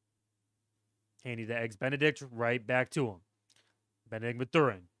 McConnell. Handing to Eggs Benedict, right back to him. Benedict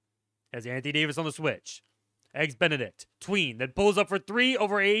Mathurin has Anthony Davis on the switch. Eggs Benedict. Tween, then pulls up for 3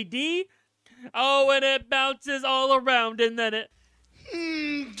 over AD. Oh, and it bounces all around, and then it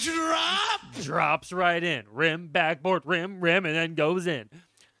drops right in. Rim, backboard, rim, and then goes in.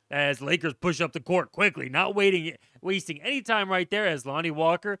 As Lakers push up the court quickly, not wasting any time right there as Lonnie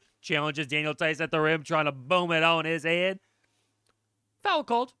Walker challenges Daniel Tice at the rim, trying to boom it on his head. Foul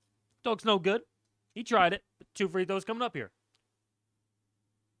called. Dog's no good. He tried it. 2 free throws coming up here.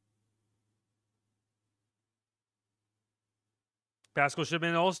 Pascal should have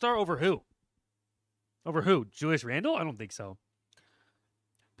been an all-star over who? Over who? Julius Randle? I don't think so.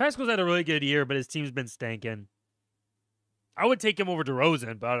 Pascal's had a really good year, but his team's been stanking. I would take him over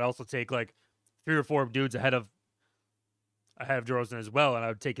DeRozan, but I'd also take like 3 or 4 dudes ahead of DeRozan as well, and I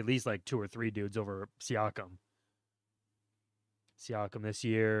would take at least like 2 or 3 dudes over Siakam. Siakam this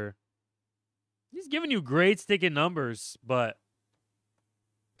year, he's giving you great sticking numbers, but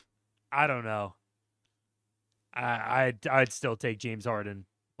I don't know. I'd still take James Harden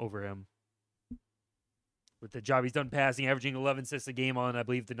over him. With the job he's done passing, averaging 11 assists a game on, I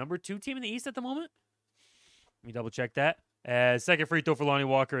believe, the number 2 team in the East at the moment. Let me double check that. Second free throw for Lonnie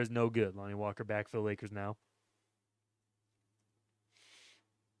Walker is no good. Lonnie Walker back for the Lakers now.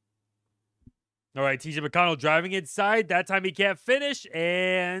 All right, TJ McConnell driving inside. That time he can't finish,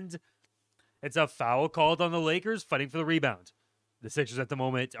 and it's a foul called on the Lakers, fighting for the rebound. The Sixers at the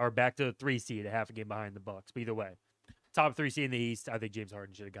moment are back to the 3 seed, a half a game behind the Bucks. But either way, top 3 seed in the East, I think James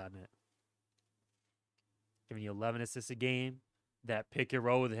Harden should have gotten it. Giving you 11 assists a game. That pick and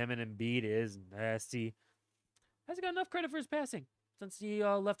roll with him and Embiid is nasty. Hasn't got enough credit for his passing since he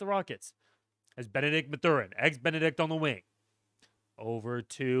left the Rockets. As Benedict Mathurin, ex-Benedict on the wing. Over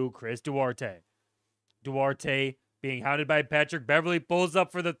to Chris Duarte. Duarte being hounded by Patrick Beverly, pulls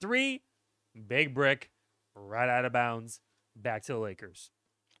up for the 3. Big brick, right out of bounds. Back to the Lakers.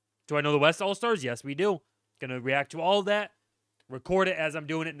 Do I know the West All-Stars? Yes, we do. Gonna react to all of that. Record it as I'm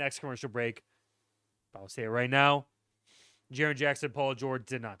doing it next commercial break. I'll say it right now. Jaren Jackson, Paul George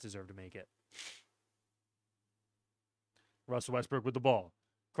did not deserve to make it. Russell Westbrook with the ball.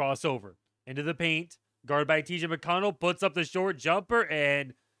 Crossover. Into the paint. Guarded by TJ McConnell. Puts up the short jumper.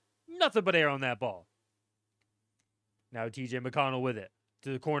 And nothing but air on that ball. Now TJ McConnell with it.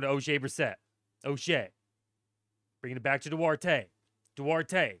 To the corner to O'Shea Brissett. O'Shea. Bringing it back to Duarte.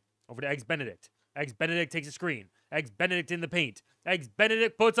 Duarte. Over to Eggs Benedict. Eggs Benedict takes a screen. Eggs Benedict in the paint. Eggs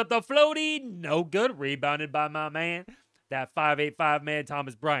Benedict puts up the floaty. No good. Rebounded by my man. that 5'8" man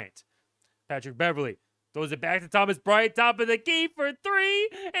Thomas Bryant. Patrick Beverley throws it back to Thomas Bryant, top of the key for 3,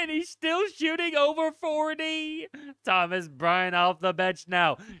 and he's still shooting over 40. Thomas Bryant off the bench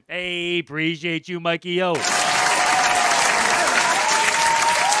now. Hey, appreciate you, Mikey O. My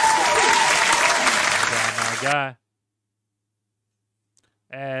guy.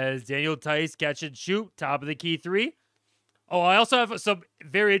 As Daniel Tice catch and shoot, top of the key 3. Oh, I also have some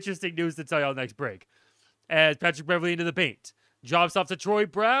very interesting news to tell y'all next break. As Patrick Beverley into the paint. Drops off to Troy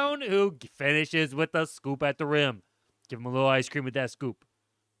Brown, who finishes with a scoop at the rim. Give him a little ice cream with that scoop.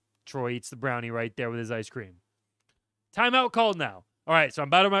 Troy eats the brownie right there with his ice cream. Timeout called now. All right, so I'm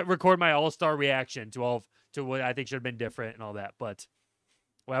about to record my all-star reaction to what I think should have been different and all that. But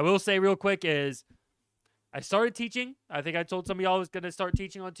what I will say real quick is I started teaching. I think I told some of y'all I was going to start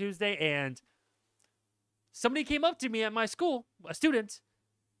teaching on Tuesday, and somebody came up to me at my school, a student,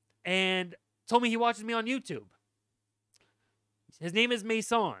 and told me he watches me on YouTube. His name is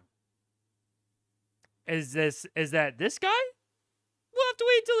Mason. Is that this guy? We'll have to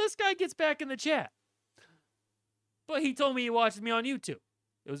wait till this guy gets back in the chat. But he told me he watches me on YouTube.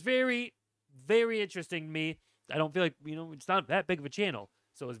 It was very, very interesting to me. I don't feel like, it's not that big of a channel.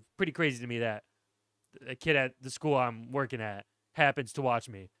 So it was pretty crazy to me that a kid at the school I'm working at happens to watch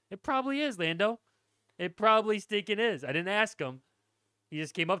me. It probably is, Lando. It probably stinking is. I didn't ask him. He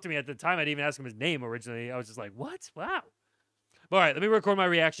just came up to me at the time. I didn't even ask him his name originally. I was just like, what? Wow. All right, let me record my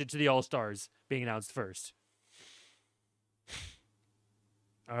reaction to the All-Stars being announced first.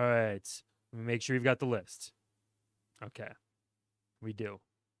 All right. Let me make sure you've got the list. Okay. We do.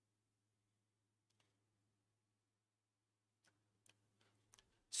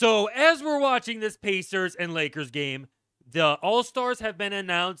 So, as we're watching this Pacers and Lakers game, the All-Stars have been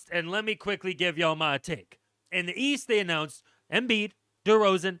announced, and let me quickly give y'all my take. In the East, they announced Embiid,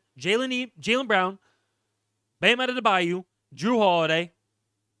 DeRozan, Jaylen Brown, Bam Adebayo, Drew Holiday.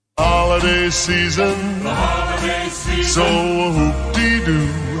 Holiday season. The holiday season. So hoop-dee-doo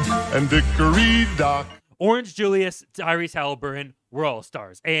and dickory-dock. Orange Julius, Tyrese Halliburton were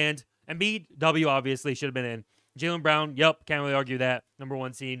all-stars. And Embiid, W obviously should have been in. Jaylen Brown, yep, can't really argue that. Number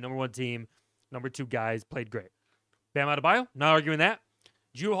 1 seed, number 1 team, number 2 guys, played great. Bam Adebayo, not arguing that.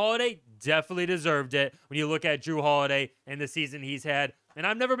 Drew Holiday definitely deserved it when you look at Drew Holiday and the season he's had. And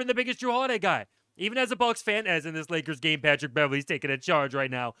I've never been the biggest Drew Holiday guy. Even as a Bucks fan, as in this Lakers game, Patrick Beverley's taking a charge right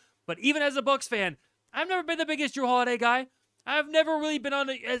now. But even as a Bucks fan, I've never been the biggest Drew Holiday guy. I've never really been on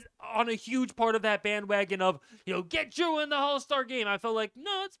a huge part of that bandwagon of, get Drew in the All-Star game. I felt like,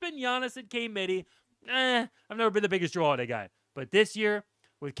 no, it's been Giannis and K-Mitty. I've never been the biggest Drew Holiday guy. But this year,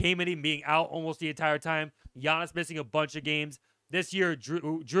 with K-Mitty being out almost the entire time, Giannis missing a bunch of games, this year,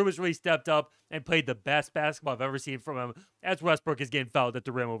 Drew has really stepped up and played the best basketball I've ever seen from him as Westbrook is getting fouled at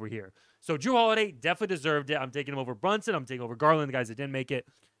the rim over here. So Drew Holiday definitely deserved it. I'm taking him over Brunson. I'm taking over Garland, the guys that didn't make it.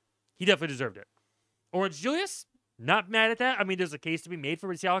 He definitely deserved it. Orange Julius, not mad at that. I mean, there's a case to be made for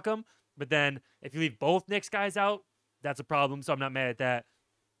Siakam, but then if you leave both Knicks guys out, that's a problem, so I'm not mad at that.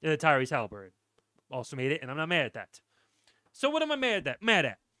 And Tyrese Halliburton also made it, and I'm not mad at that. So what am I mad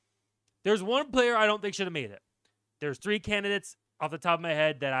at? There's one player I don't think should have made it. There's 3 candidates off the top of my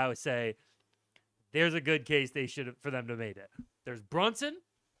head that I would say there's a good case for them to have made it. There's Brunson,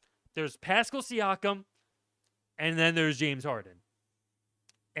 there's Pascal Siakam, and then there's James Harden.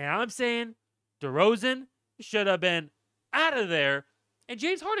 And I'm saying DeRozan should have been out of there, and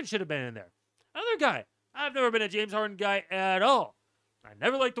James Harden should have been in there. Another guy, I've never been a James Harden guy at all. I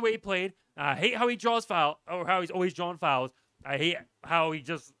never liked the way he played. I hate how he draws fouls, or how he's always drawing fouls. I hate how he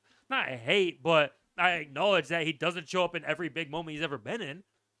just, not I hate, but I acknowledge that he doesn't show up in every big moment he's ever been in.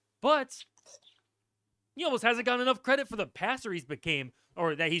 But he almost hasn't gotten enough credit for the passer he's became,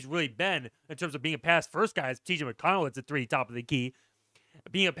 or that he's really been, in terms of being a pass-first guy. As TJ McConnell hits a 3 top of the key.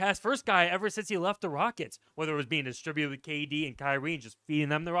 Being a pass-first guy ever since he left the Rockets, whether it was being distributed with KD and Kyrie and just feeding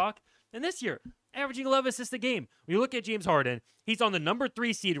them the rock. And this year, averaging 11 assists a game. When you look at James Harden, he's on the number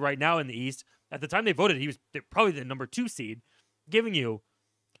 3 seed right now in the East. At the time they voted, he was probably the number 2 seed, giving you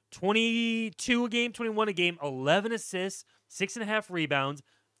 22 a game, 21 a game, 11 assists, 6.5 rebounds,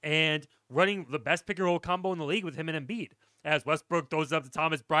 and running the best pick-and-roll combo in the league with him and Embiid. As Westbrook throws it up to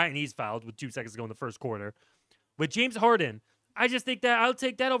Thomas Bryant, and he's fouled with 2 seconds to go in the first quarter. With James Harden, I just think that I'll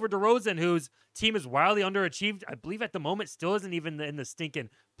take that over DeRozan, whose team is wildly underachieved. I believe at the moment still isn't even in the stinking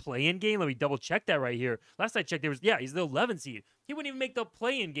play-in game. Let me double-check that right here. Last I checked, he's the 11 seed. He wouldn't even make the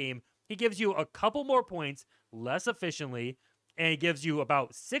play-in game. He gives you a couple more points less efficiently, and he gives you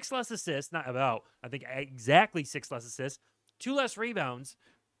about 6 less assists. Not about, I think exactly 6 less assists, 2 less rebounds.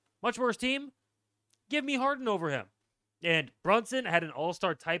 Much worse team. Give me Harden over him. And Brunson had an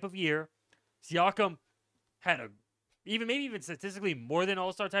all-star type of year. Siakam had a maybe even statistically more than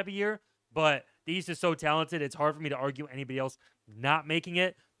all-star type of year. But the East is so talented, it's hard for me to argue anybody else not making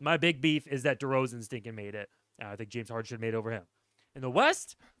it. My big beef is that DeRozan stinking made it. I think James Harden should have made it over him. In the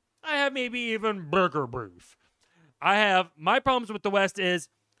West, I have maybe even bigger beef. I have my problems with the West is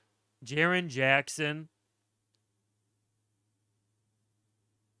Jaren Jackson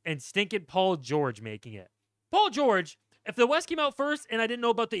and stinking Paul George making it. Paul George, if the West came out first and I didn't know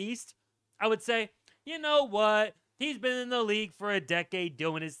about the East, I would say, you know what? He's been in the league for a decade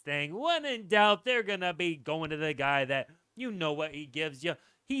doing his thing. When in doubt, they're going to be going to the guy that you know what he gives you.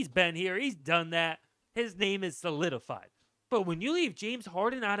 He's been here. He's done that. His name is solidified. But when you leave James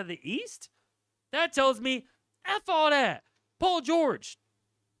Harden out of the East, that tells me, F all that. Paul George.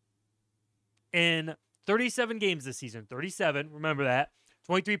 In 37 games this season, 37, remember that,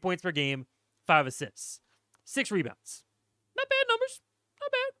 23 points per game, 5 assists, 6 rebounds. Not bad numbers.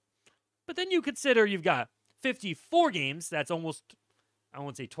 Not bad. But then you consider you've got 54 games. That's almost, I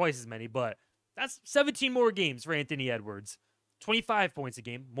won't say twice as many, but that's 17 more games for Anthony Edwards. 25 points a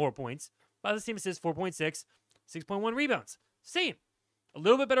game, more points. About the same assists, 4.6, 6.1 rebounds. Same. A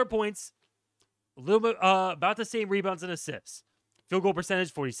little bit better points. A little bit about the same rebounds and assists. Field goal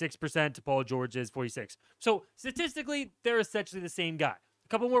percentage, 46% to Paul George's 46. So statistically, they're essentially the same guy. A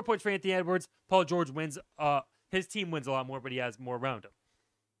couple more points for Anthony Edwards. Paul George wins. His team wins a lot more, but he has more around him.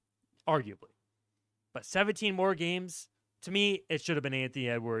 Arguably. But 17 more games, to me, it should have been Anthony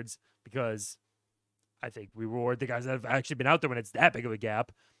Edwards because I think we reward the guys that have actually been out there when it's that big of a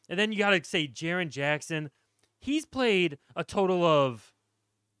gap. And then you got to say Jaren Jackson. He's played a total of,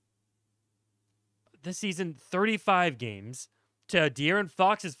 this season, 35 games to De'Aaron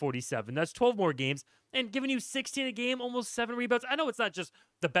Fox's 47. That's 12 more games. And giving you 16 a game, almost 7 rebounds. I know it's not just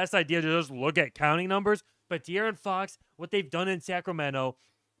the best idea to just look at counting numbers, but De'Aaron Fox, what they've done in Sacramento,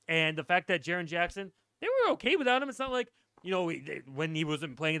 and the fact that Jaren Jackson, they were okay without him. It's not like, you know, when he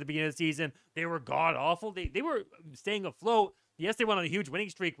wasn't playing at the beginning of the season, they were god-awful. They were staying afloat. Yes, they went on a huge winning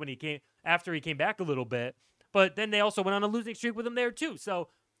streak when after he came back a little bit. But then they also went on a losing streak with him there, too. So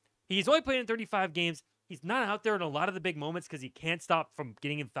he's only played in 35 games. He's not out there in a lot of the big moments because he can't stop from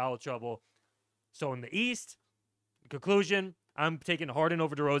getting in foul trouble. So in the East, conclusion, I'm taking Harden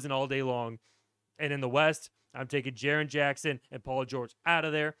over DeRozan all day long. And in the West, I'm taking Jaren Jackson and Paul George out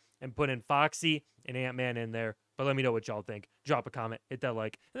of there and putting Foxy and Ant-Man in there. But let me know what y'all think. Drop a comment, hit that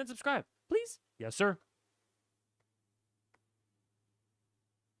like, and then subscribe, please. Yes, sir.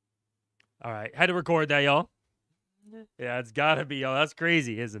 All right, had to record that, y'all. Yeah, it's got to be, y'all. That's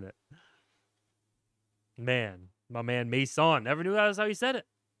crazy, isn't it? Man, my man Mason. Never knew that was how he said it.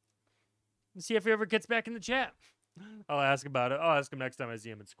 Let's see if he ever gets back in the chat. I'll ask about it. I'll ask him next time I see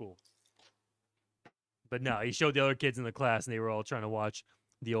him in school. But no, he showed the other kids in the class, and they were all trying to watch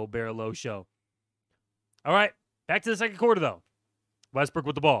the old Bear Low show. All right, back to the second quarter, though. Westbrook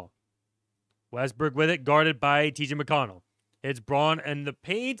with the ball. Westbrook with it, guarded by TJ McConnell. It's Braun and the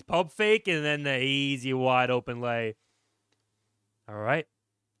paint, pump fake, and then the easy wide open lay. All right.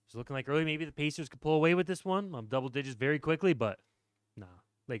 It's looking like early maybe the Pacers could pull away with this one. Double digits very quickly, but nah,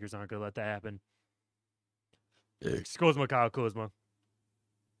 Lakers aren't going to let that happen. Kuzma, Kyle Kuzma.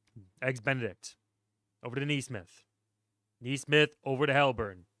 Eggs Benedict. Over to Neesmith. Neesmith over to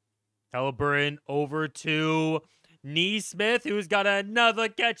Haliburton. Haliburton over to Neesmith, who's got another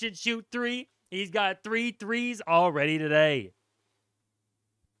catch and shoot 3. He's got 3 threes already today.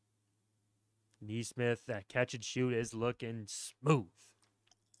 Neesmith, that catch and shoot is looking smooth.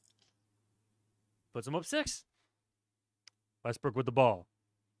 Puts him up 6. Westbrook with the ball.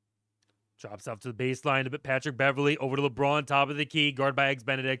 Drops off to the baseline to Patrick Beverly. Over to LeBron, top of the key. Guarded by Eggs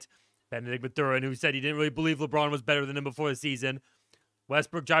Benedict. Benedict Mathurin, who said he didn't really believe LeBron was better than him before the season.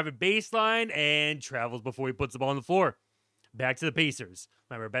 Westbrook driving baseline and travels before he puts the ball on the floor. Back to the Pacers.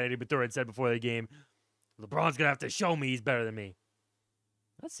 Remember, Benedict Mathurin said before the game, LeBron's going to have to show me he's better than me.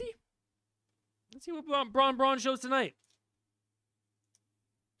 Let's see. Let's see what Braun shows tonight.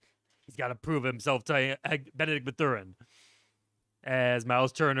 He's got to prove himself to Benedict Mathurin. As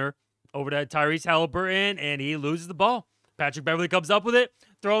Miles Turner over to Tyrese Haliburton, and he loses the ball. Patrick Beverly comes up with it,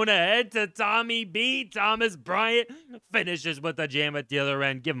 thrown ahead to Tommy B. Thomas Bryant finishes with a jam at the other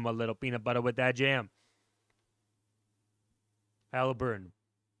end. Give him a little peanut butter with that jam. Haliburton.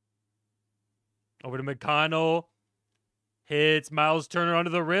 Over to McConnell. Hits Miles Turner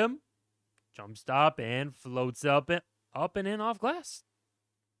under the rim. Jump stop and floats up and in off glass.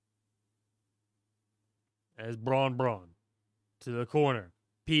 As Braun to the corner.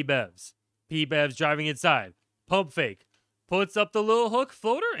 P-Bevs. P-Bevs driving inside. Pump fake. Puts up the little hook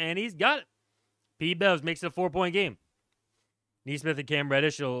floater, and he's got it. P-Bevs makes it a 4-point game. Neesmith and Cam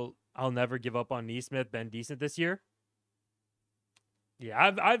Reddish, I'll never give up on Neesmith. Been decent this year.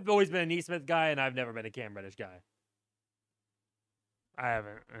 Yeah, I've always been a Neesmith guy, and I've never been a Cam Reddish guy. I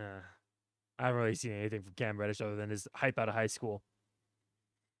haven't. I haven't really seen anything from Cam Reddish other than his hype out of high school,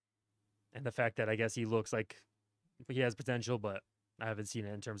 and the fact that I guess he looks like he has potential, but I haven't seen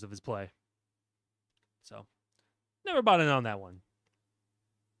it in terms of his play. So, never bought in on that one.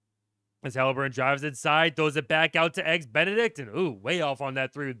 As Halliburton drives inside, throws it back out to Eggs Benedict, and ooh, way off on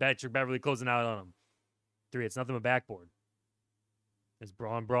that three with Patrick Beverly closing out on him. 3, it's nothing but backboard. As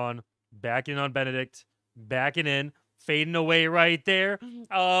Braun backing on Benedict, backing in, fading away right there.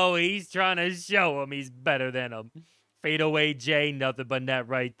 Oh, he's trying to show him he's better than him. Fade away, Jay, nothing but net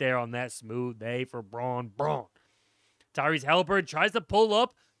right there on that smooth A for Braun. Tyrese Halliburton tries to pull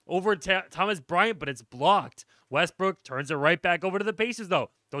up over Thomas Bryant, but it's blocked. Westbrook turns it right back over to the Pacers,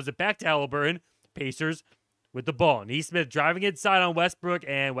 though. Throws it back to Halliburton. Pacers with the ball. Neesmith driving inside on Westbrook,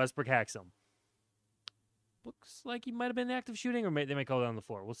 and Westbrook hacks him. Looks like he might have been active shooting, or they might call it on the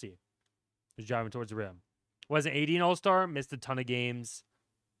floor. We'll see. He's driving towards the rim. Wasn't 18 All-Star. Missed a ton of games.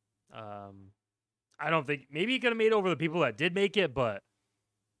 I don't think... Maybe he could have made over the people that did make it, but...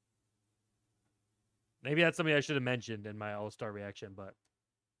 Maybe that's something I should have mentioned in my All-Star reaction, but...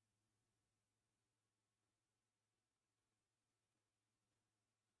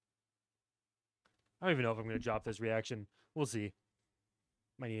 I don't even know if I'm going to drop this reaction. We'll see.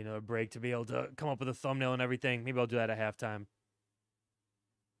 Might need another break to be able to come up with a thumbnail and everything. Maybe I'll do that at halftime.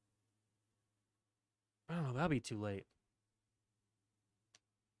 I don't know. That'll be too late.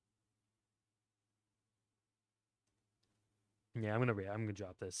 Yeah, I'm gonna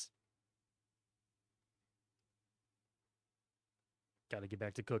drop this. Got to get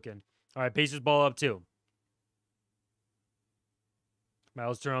back to cooking. All right, Pacers ball up 2.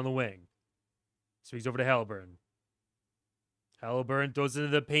 Miles Turner on the wing. Swings over to Halliburton. Halliburton throws into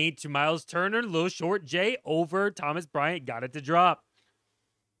the paint to Miles Turner. Little short J over Thomas Bryant. Got it to drop.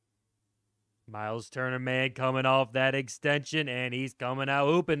 Miles Turner, man, coming off that extension, and he's coming out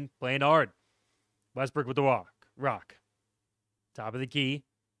hooping, playing hard. Westbrook with the rock. Top of the key.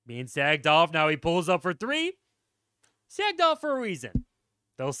 Being sagged off. Now he pulls up for 3. Sagged off for a reason.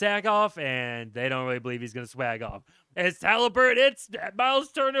 They'll sag off, and they don't really believe he's going to swag off. It's Halliburton. It's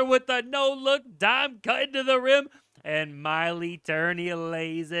Miles Turner with the no-look dime cut into the rim. And Miley Turney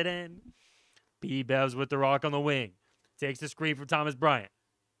lays it in. P-Bevs with the rock on the wing. Takes the screen from Thomas Bryant.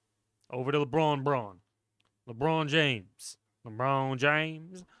 Over to LeBron James. LeBron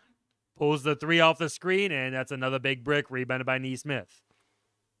James. Pulls the 3 off the screen, and that's another big brick rebounded by Neesmith.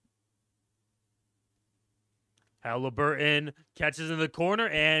 Halliburton catches in the corner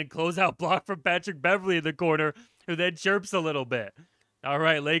and closeout block from Patrick Beverly in the corner, who then chirps a little bit. All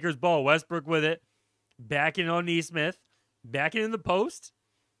right, Lakers ball. Westbrook with it. Backing on Neesmith. Backing in the post.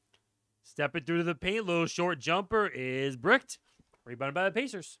 Stepping through to the paint. Little short jumper is bricked. Rebounded by the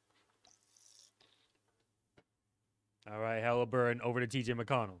Pacers. All right, Halliburton over to TJ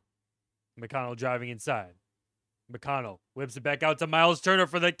McConnell. McConnell driving inside. McConnell whips it back out to Miles Turner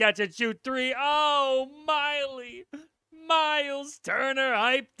for the catch and shoot 3. Oh, Miley. Miles Turner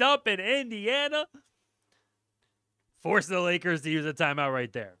hyped up in Indiana. Forced the Lakers to use a timeout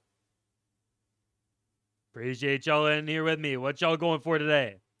right there. Appreciate y'all in here with me. What y'all going for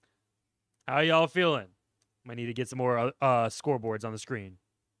today? How y'all feeling? Might need to get some more scoreboards on the screen.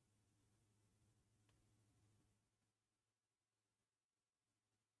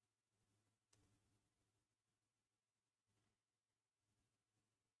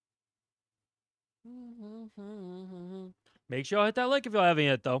 Make sure y'all hit that like if y'all haven't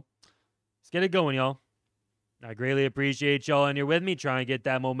yet, though. Let's get it going, y'all. I greatly appreciate y'all in here with me, trying to get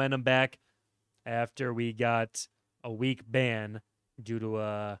that momentum back after we got a week ban due to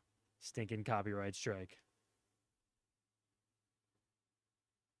a stinking copyright strike.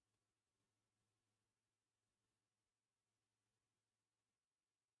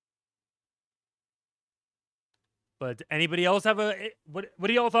 But anybody else have what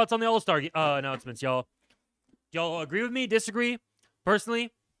are y'all thoughts on the All-Star announcements, y'all? Y'all agree with me? Disagree?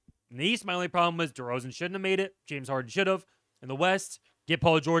 Personally, in the East, my only problem was DeRozan shouldn't have made it. James Harden should have. In the West, get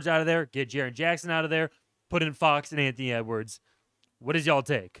Paul George out of there. Get Jaren Jackson out of there. Put in Fox and Anthony Edwards. What does y'all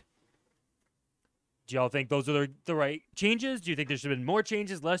take? Do y'all think those are the right changes? Do you think there should have been more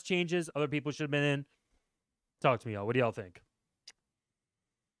changes, less changes? Other people should have been in? Talk to me, y'all. What do y'all think?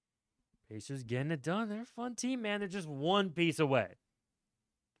 Pacers getting it done. They're a fun team, man. They're just one piece away.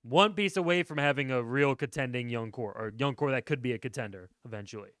 One piece away from having a real contending young core, or young core that could be a contender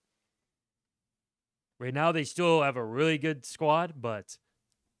eventually. Right now, they still have a really good squad, but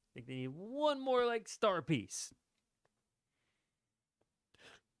I think they need one more, star piece.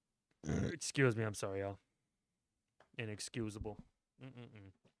 Excuse me. I'm sorry, y'all. Inexcusable.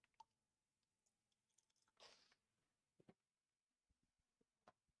 Mm-mm-mm.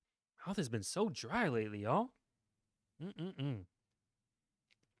 Mouth has been so dry lately, y'all. Mm-mm-mm.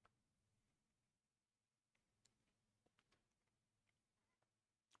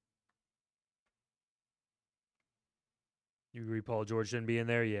 You agree Paul George shouldn't be in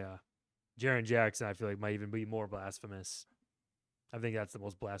there? Yeah. Jaren Jackson, I feel like, might even be more blasphemous. I think that's the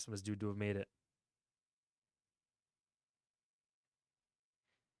most blasphemous dude to have made it.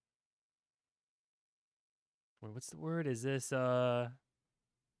 Wait, what's the word? Is this, what's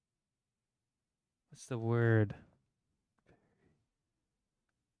the word?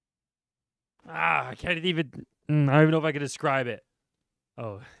 I can't even, I don't even know if I can describe it.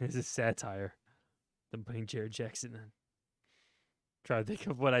 Oh, this is satire. I'm putting Jared Jackson in. Try to think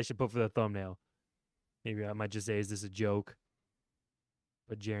of what I should put for the thumbnail. Maybe I might just say, is this a joke?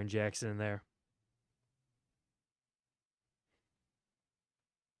 Put Jaren Jackson in there.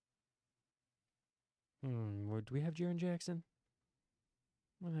 Do we have Jaren Jackson?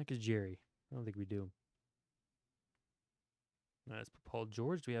 What the heck is Jerry? I don't think we do. Let's put Paul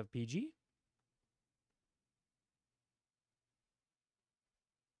George. Do we have PG?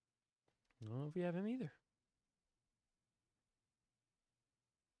 I don't know if we have him either.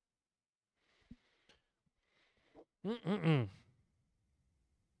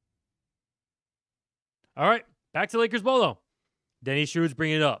 All right, back to Lakers ball though. Denny Schroeder's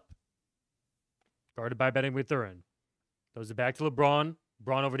bringing it up. Guarded by Benedict Mathurin. Throws it back to LeBron.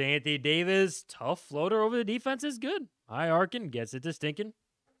 LeBron over to Anthony Davis. Tough floater over the defense is good. High arcing, gets it to Stinking.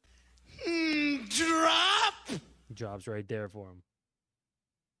 Drop! Drops right there for him.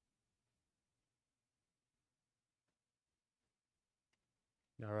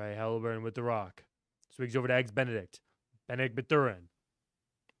 All right, Halliburton with the rock. Swings over to Eggs Benedict. Benedict Mathurin.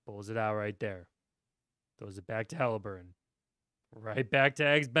 Pulls it out right there. Throws it back to Halliburton. Right back to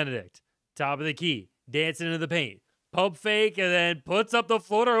Eggs Benedict. Top of the key. Dancing into the paint. Pump fake and then puts up the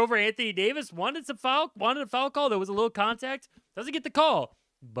floater over Anthony Davis. Wanted a foul call. There was a little contact. Doesn't get the call,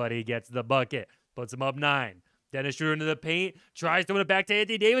 but he gets the bucket. Puts him up 9. Dennis Schroeder into the paint. Tries to win it back to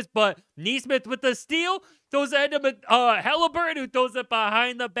Anthony Davis, but Neesmith with the steal. Throws it into Halliburton, who throws it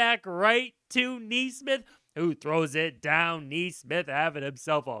behind the back right to Neesmith, who throws it down. Neesmith having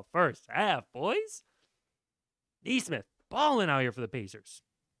himself a first half, boys. Neesmith balling out here for the Pacers.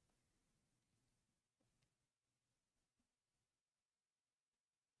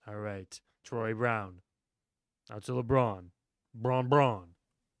 All right. Troy Brown. Out to LeBron. Braun.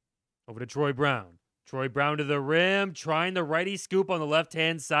 Over to Troy Brown. Troy Brown to the rim. Trying the righty scoop on the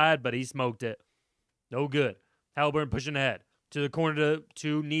left-hand side, but he smoked it. No good. Halliburton pushing ahead. To the corner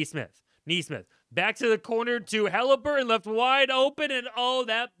to Neesmith. Neesmith. Back to the corner to Halliburton. Left wide open. And oh,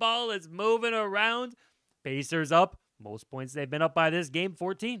 that ball is moving around. Pacers up. Most points they've been up by this game,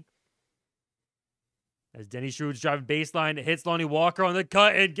 14. As Denny Schroeder's driving baseline, hits Lonnie Walker on the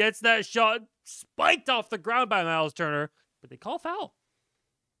cut and gets that shot spiked off the ground by Miles Turner. But they call foul.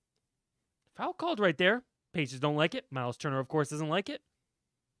 Foul called right there. Pacers don't like it. Miles Turner, of course, doesn't like it.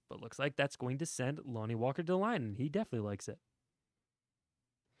 But looks like that's going to send Lonnie Walker to the line, and he definitely likes it.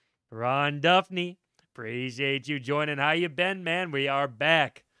 Ron Duffney, appreciate you joining. How you been, man? We are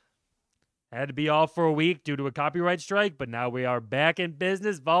back. Had to be off for a week due to a copyright strike, but now we are back in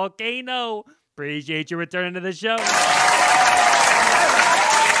business. Volcano. Appreciate you returning to the show.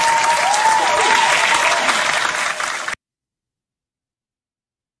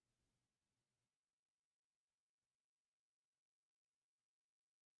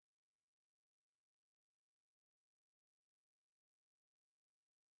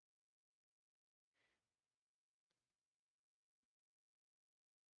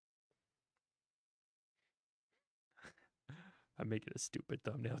 I'm making a stupid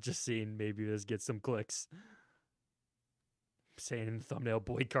thumbnail just seeing maybe this gets some clicks. Saying in the thumbnail,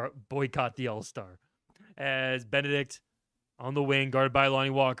 boycott the All-Star. As Benedict on the wing, guarded by Lonnie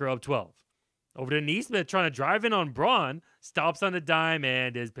Walker, up 12. Over to Neesmith, trying to drive in on Braun. Stops on the dime,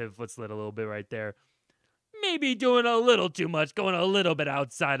 and his pivot foot slid a little bit right there. Maybe doing a little too much, going a little bit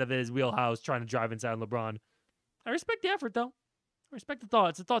outside of his wheelhouse, trying to drive inside LeBron. I respect the effort, though. I respect the thought.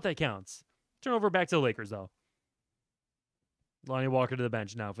 It's a thought that counts. Turn over back to the Lakers, though. Lonnie Walker to the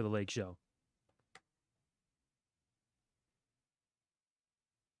bench now for the Lake Show.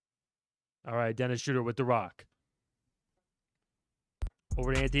 All right, Dennis Schroeder with the rock.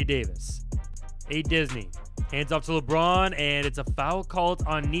 Over to Anthony Davis. A Disney. Hands off to LeBron, and it's a foul called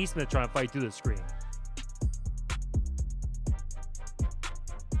on Neesmith trying to fight through the screen.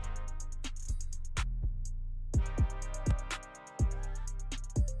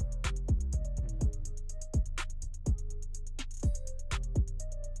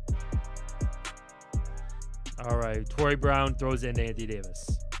 All right, Torrey Brown throws it into Anthony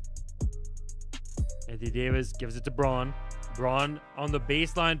Davis. Anthony Davis gives it to Braun. Braun on the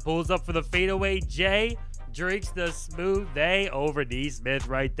baseline pulls up for the fadeaway. Jay drinks the smooth A over Neesmith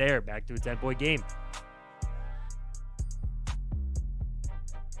right there. Back to a 10-point game.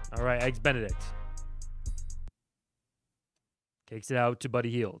 All right, Eggs Benedict. Takes it out to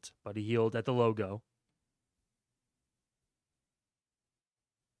Buddy Hield. Buddy Hield at the logo.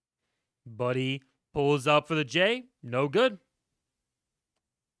 Buddy pulls up for the J. No good.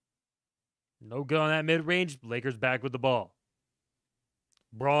 No good on that mid-range. Lakers back with the ball.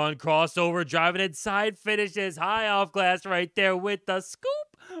 Braun crossover, driving inside, finishes high off glass right there with the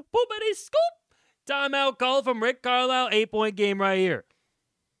scoop. Boomity scoop. Timeout call from Rick Carlisle. 8-point game right here.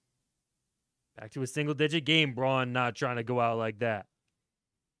 Back to a single-digit game. Braun not trying to go out like that.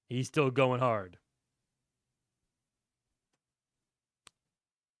 He's still going hard.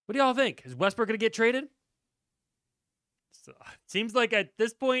 What do y'all think? Is Westbrook going to get traded? So, it seems like at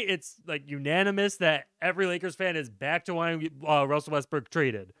this point, it's like unanimous that every Lakers fan is back to wanting Russell Westbrook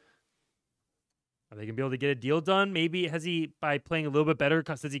traded. Are they going to be able to get a deal done? Maybe has he, by playing a little bit better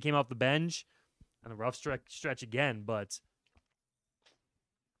since he came off the bench on a rough stretch again, but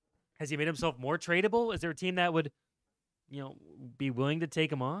has he made himself more tradable? Is there a team that would, be willing to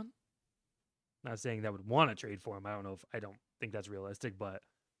take him on? Not saying that would want to trade for him. I don't think that's realistic, but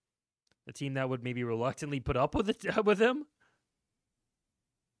a team that would maybe reluctantly put up with it with him?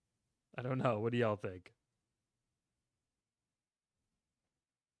 I don't know. What do y'all think?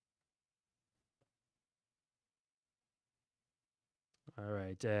 All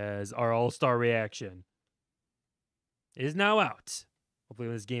right, as our all-star reaction is now out. Hopefully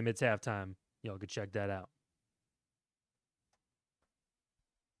when this game hits halftime, y'all could check that out.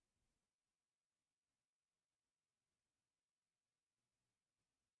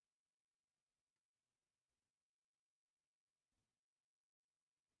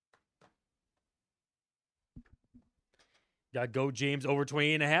 Got Go James over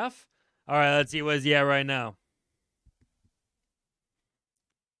 28.5. All right, let's see what he's at right now.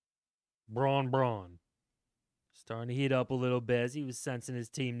 Braun. Starting to heat up a little bit as he was sensing his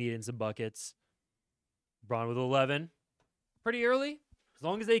team needing some buckets. Braun with 11. Pretty early. As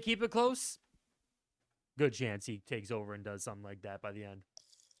long as they keep it close, good chance he takes over and does something like that by the end.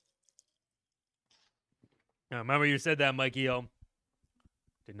 Now, remember you said that, Mikey. Didn't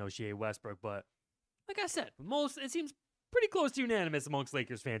know she ate Westbrook, but like I said, it seems pretty close to unanimous amongst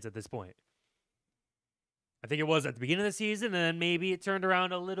Lakers fans at this point. I think it was at the beginning of the season, and then maybe it turned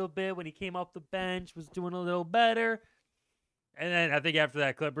around a little bit when he came off the bench, was doing a little better. And then I think after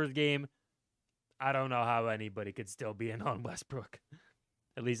that Clippers game, I don't know how anybody could still be in on Westbrook.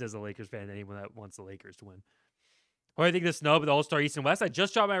 At least as a Lakers fan, anyone that wants the Lakers to win. Or I think the snub with All-Star East and West, I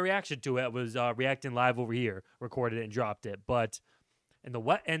just dropped my reaction to it. I was reacting live over here, recorded it and dropped it. But in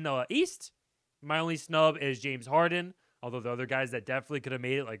the East, my only snub is James Harden. Although the other guys that definitely could have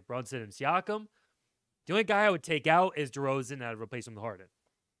made it, like Brunson and Siakam. The only guy I would take out is DeRozan, and I'd replace him with Harden.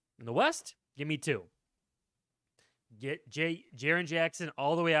 In the West, give me two. Get Jaren Jackson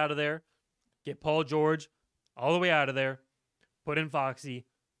all the way out of there. Get Paul George all the way out of there. Put in Foxy.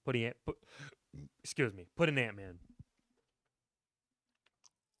 Put in Ant-Man.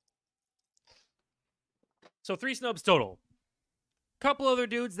 So 3 snubs total. Couple other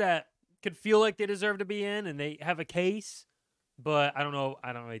dudes that could feel like they deserve to be in and they have a case, but I don't know.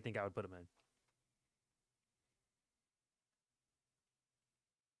 I don't really think I would put them in.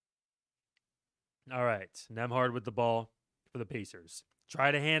 All right. Nembhard with the ball for the Pacers. Try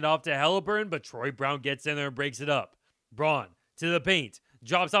to hand off to Halliburton, but Troy Brown gets in there and breaks it up. Braun to the paint.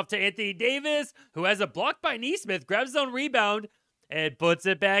 Drops off to Anthony Davis, who has a block by Neesmith, grabs his own rebound, and puts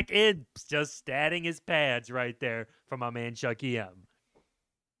it back in. Just statting his pads right there from my man Chucky M.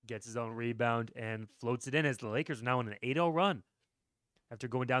 Gets his own rebound and floats it in as the Lakers are now on an 8-0 run. After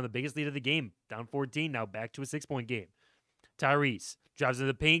going down the biggest lead of the game, down 14, now back to a 6-point game. Tyrese drives to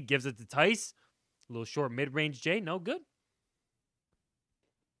the paint, gives it to Tice. A little short mid-range J, no good.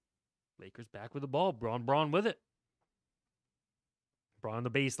 Lakers back with the ball. Braun with it. Braun on the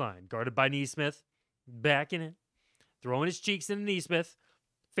baseline, guarded by Neesmith. Backing it. Throwing his cheeks into Neesmith.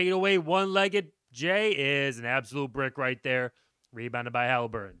 Fade away, one-legged J is an absolute brick right there. Rebounded by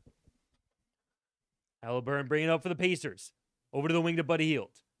Halliburton. Halliburton bringing it up for the Pacers. Over to the wing to Buddy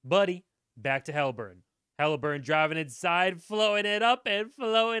Hield. Buddy, back to Halliburton. Halliburton driving inside, flowing it up and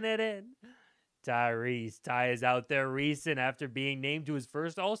flowing it in. Tyrese. Ty is out there recent after being named to his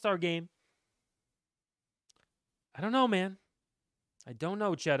first All-Star game. I don't know, man. I don't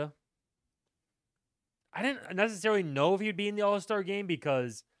know, Cheddar. I didn't necessarily know if he'd be in the All-Star game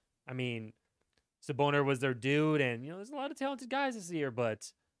because, I mean, Sabonis was their dude, and there's a lot of talented guys this year,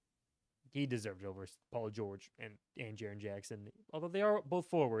 but he deserved it over Paul George and Jaren Jackson. Although they are both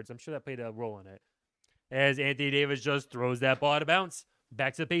forwards, I'm sure that played a role in it. As Anthony Davis just throws that ball out of bounds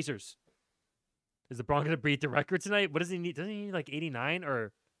back to the Pacers. Is LeBron going to beat the record tonight? What does he need? Doesn't he need like 89,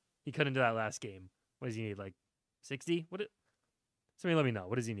 or he cut into that last game? What does he need? Like 60? Somebody let me know.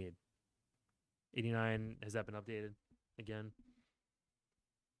 What does he need? 89. Has that been updated again?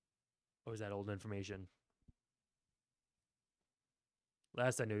 Or is that old information?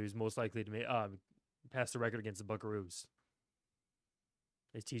 Last I knew, he was most likely to pass the record against the Buckaroos.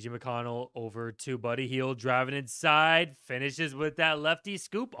 It's TJ McConnell over to Buddy Hield, driving inside, finishes with that lefty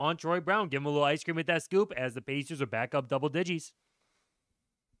scoop on Troy Brown. Give him a little ice cream with that scoop as the Pacers are back up double digits.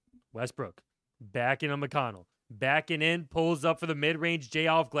 Westbrook backing on McConnell. Backing in, pulls up for the mid-range J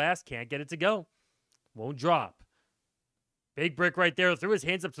off glass. Can't get it to go. Won't drop. Big brick right there. Threw his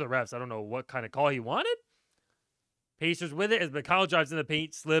hands up to the refs. I don't know what kind of call he wanted. Pacers with it as McConnell drives in the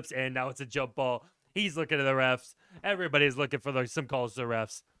paint, slips, and now it's a jump ball. He's looking at the refs. Everybody's looking for some calls to the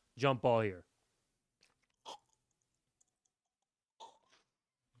refs. Jump ball here.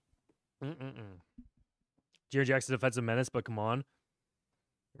 Jaren Jackson, defensive menace, but come on.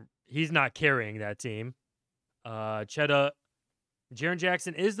 He's not carrying that team. Jaren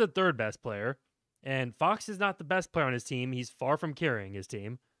Jackson is the third best player, and Fox is not the best player on his team. He's far from carrying his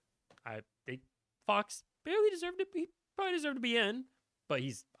team. Fox barely deserved to be, probably deserved to be in, but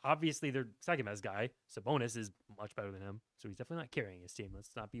he's obviously their second best guy. Sabonis is much better than him, so he's definitely not carrying his team. Let's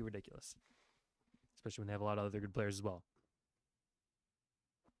not be ridiculous, especially when they have a lot of other good players as well.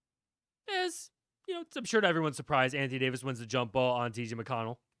 As I'm sure to everyone's surprise, Anthony Davis wins the jump ball on TJ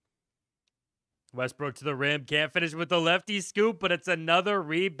McConnell. Westbrook to the rim, can't finish with the lefty scoop, but it's another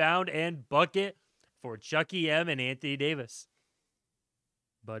rebound and bucket for Chucky M and Anthony Davis.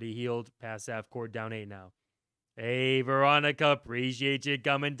 Buddy Hield past half court, down 8 now. Hey, Veronica, appreciate you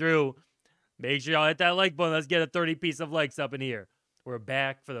coming through. Make sure y'all hit that like button. Let's get a 30-piece of likes up in here. We're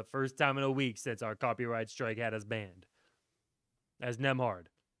back for the first time in a week since our copyright strike had us banned. As Nembhard,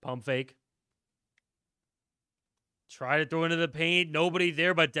 pump fake. Try to throw into the paint. Nobody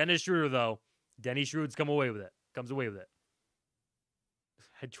there but Dennis Schroeder, though. Denny Schroeder's comes away with it.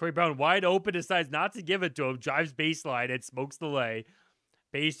 And Troy Brown wide open, decides not to give it to him. Drives baseline and smokes the lay.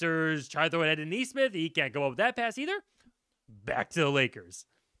 Pacers try to throw it ahead to Nesmith. He can't go up with that pass either. Back to the Lakers.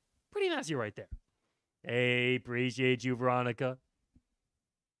 Pretty messy right there. Hey, appreciate you, Veronica.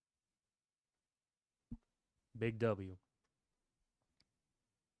 Big W.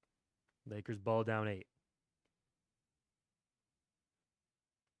 Lakers ball down 8.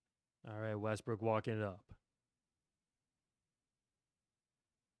 All right, Westbrook walking it up.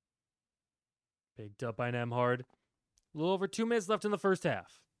 Picked up by Nembhard. A little over 2 minutes left in the first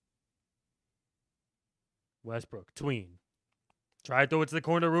half. Westbrook, tween. Try to throw it to the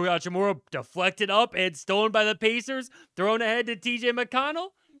corner. Rui Hachimura deflected up and stolen by the Pacers. Thrown ahead to TJ McConnell,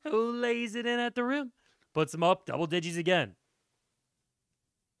 who lays it in at the rim. Puts him up, double digits again.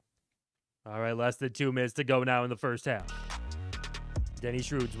 All right, less than 2 minutes to go now in the first half. Denny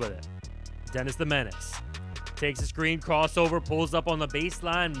Schroeder's with it. Dennis the Menace. Takes a screen, crossover, pulls up on the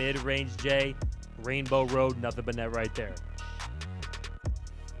baseline. Mid-range J. Rainbow Road, nothing but net right there.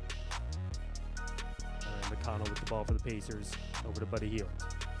 McConnell with the ball for the Pacers. Over to Buddy Hield.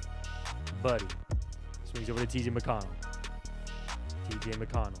 Buddy. Swings over to TJ McConnell. TJ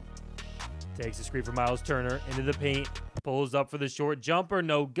McConnell. Takes a screen for Miles Turner. Into the paint. Pulls up for the short jumper.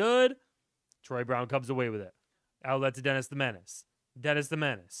 No good. Troy Brown comes away with it. Outlet to Dennis the Menace. Dennis the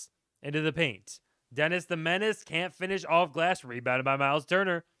Menace. Into the paint. Dennis the Menace can't finish off glass. Rebounded by Miles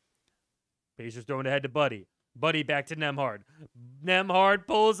Turner. Pacers throwing ahead to Buddy. Buddy back to Nembhard. Nembhard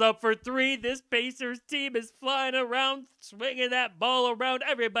pulls up for 3. This Pacers team is flying around, swinging that ball around.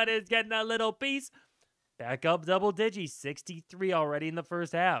 Everybody's getting a little piece. Back up double digits. 63 already in the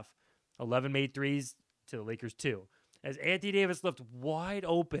first half. 11 made threes to the Lakers 2. As Anthony Davis left wide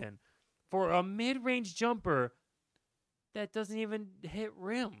open for a mid-range jumper that doesn't even hit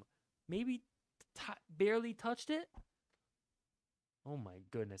rim. Maybe barely touched it. Oh my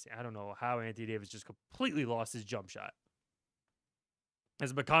goodness. I don't know how Anthony Davis just completely lost his jump shot.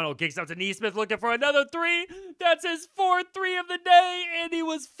 As McConnell kicks out to Nesmith looking for another 3. That's his 4th 3 of the day, and he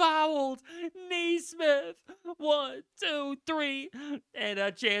was fouled. Nesmith. 1, 2, 3. And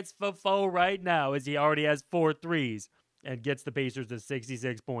a chance for foe right now as he already has 4 threes and gets the Pacers to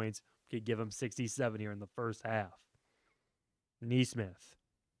 66 points. Could give him 67 here in the first half. Nesmith.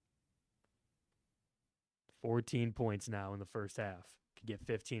 14 points now in the first half. Could get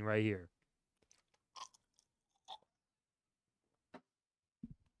 15 right here.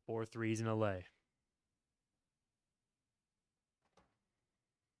 4 threes in a lay.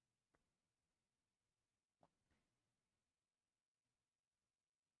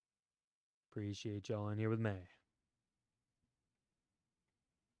 Appreciate y'all in here with me.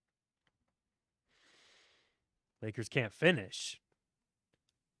 Lakers can't finish.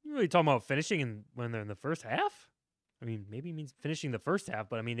 You really talking about finishing when they're in the first half? I mean, maybe it means finishing the first half,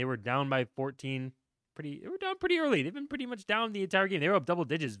 but I mean, they were down by 14 they were down pretty early. They've been pretty much down the entire game. They were up double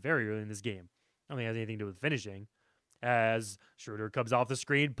digits very early in this game. I don't think it has anything to do with finishing. As Schroeder comes off the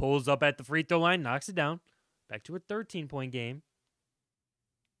screen, pulls up at the free throw line, knocks it down. Back to a 13-point game.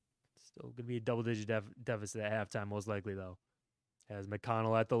 Still going to be a double-digit deficit at halftime, most likely, though. As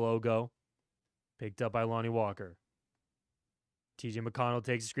McConnell at the logo. Picked up by Lonnie Walker. TJ McConnell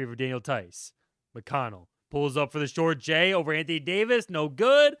takes a screen for Daniel Tice. McConnell pulls up for the short J over Anthony Davis. No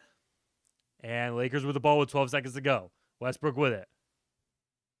good. And Lakers with the ball with 12 seconds to go. Westbrook with it.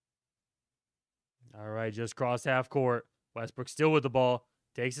 All right, just crossed half court. Westbrook still with the ball.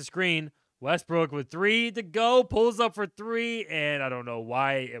 Takes a screen. Westbrook with 3 to go. Pulls up for 3. And I don't know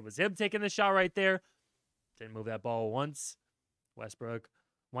why it was him taking the shot right there. Didn't move that ball once. Westbrook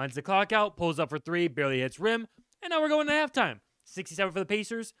winds the clock out. Pulls up for 3. Barely hits rim. And now we're going to halftime. 67 for the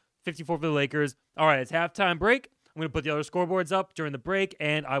Pacers. 54 for the Lakers. All right, it's halftime break. I'm going to put the other scoreboards up during the break.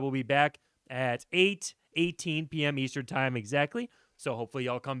 And I will be back at 8:18 p.m. Eastern time exactly. So hopefully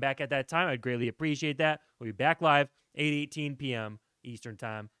y'all come back at that time. I'd greatly appreciate that. We'll be back live 8:18 p.m. Eastern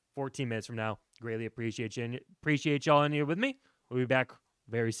time, 14 minutes from now. Greatly appreciate y'all in here with me. We'll be back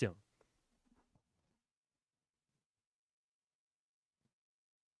very soon.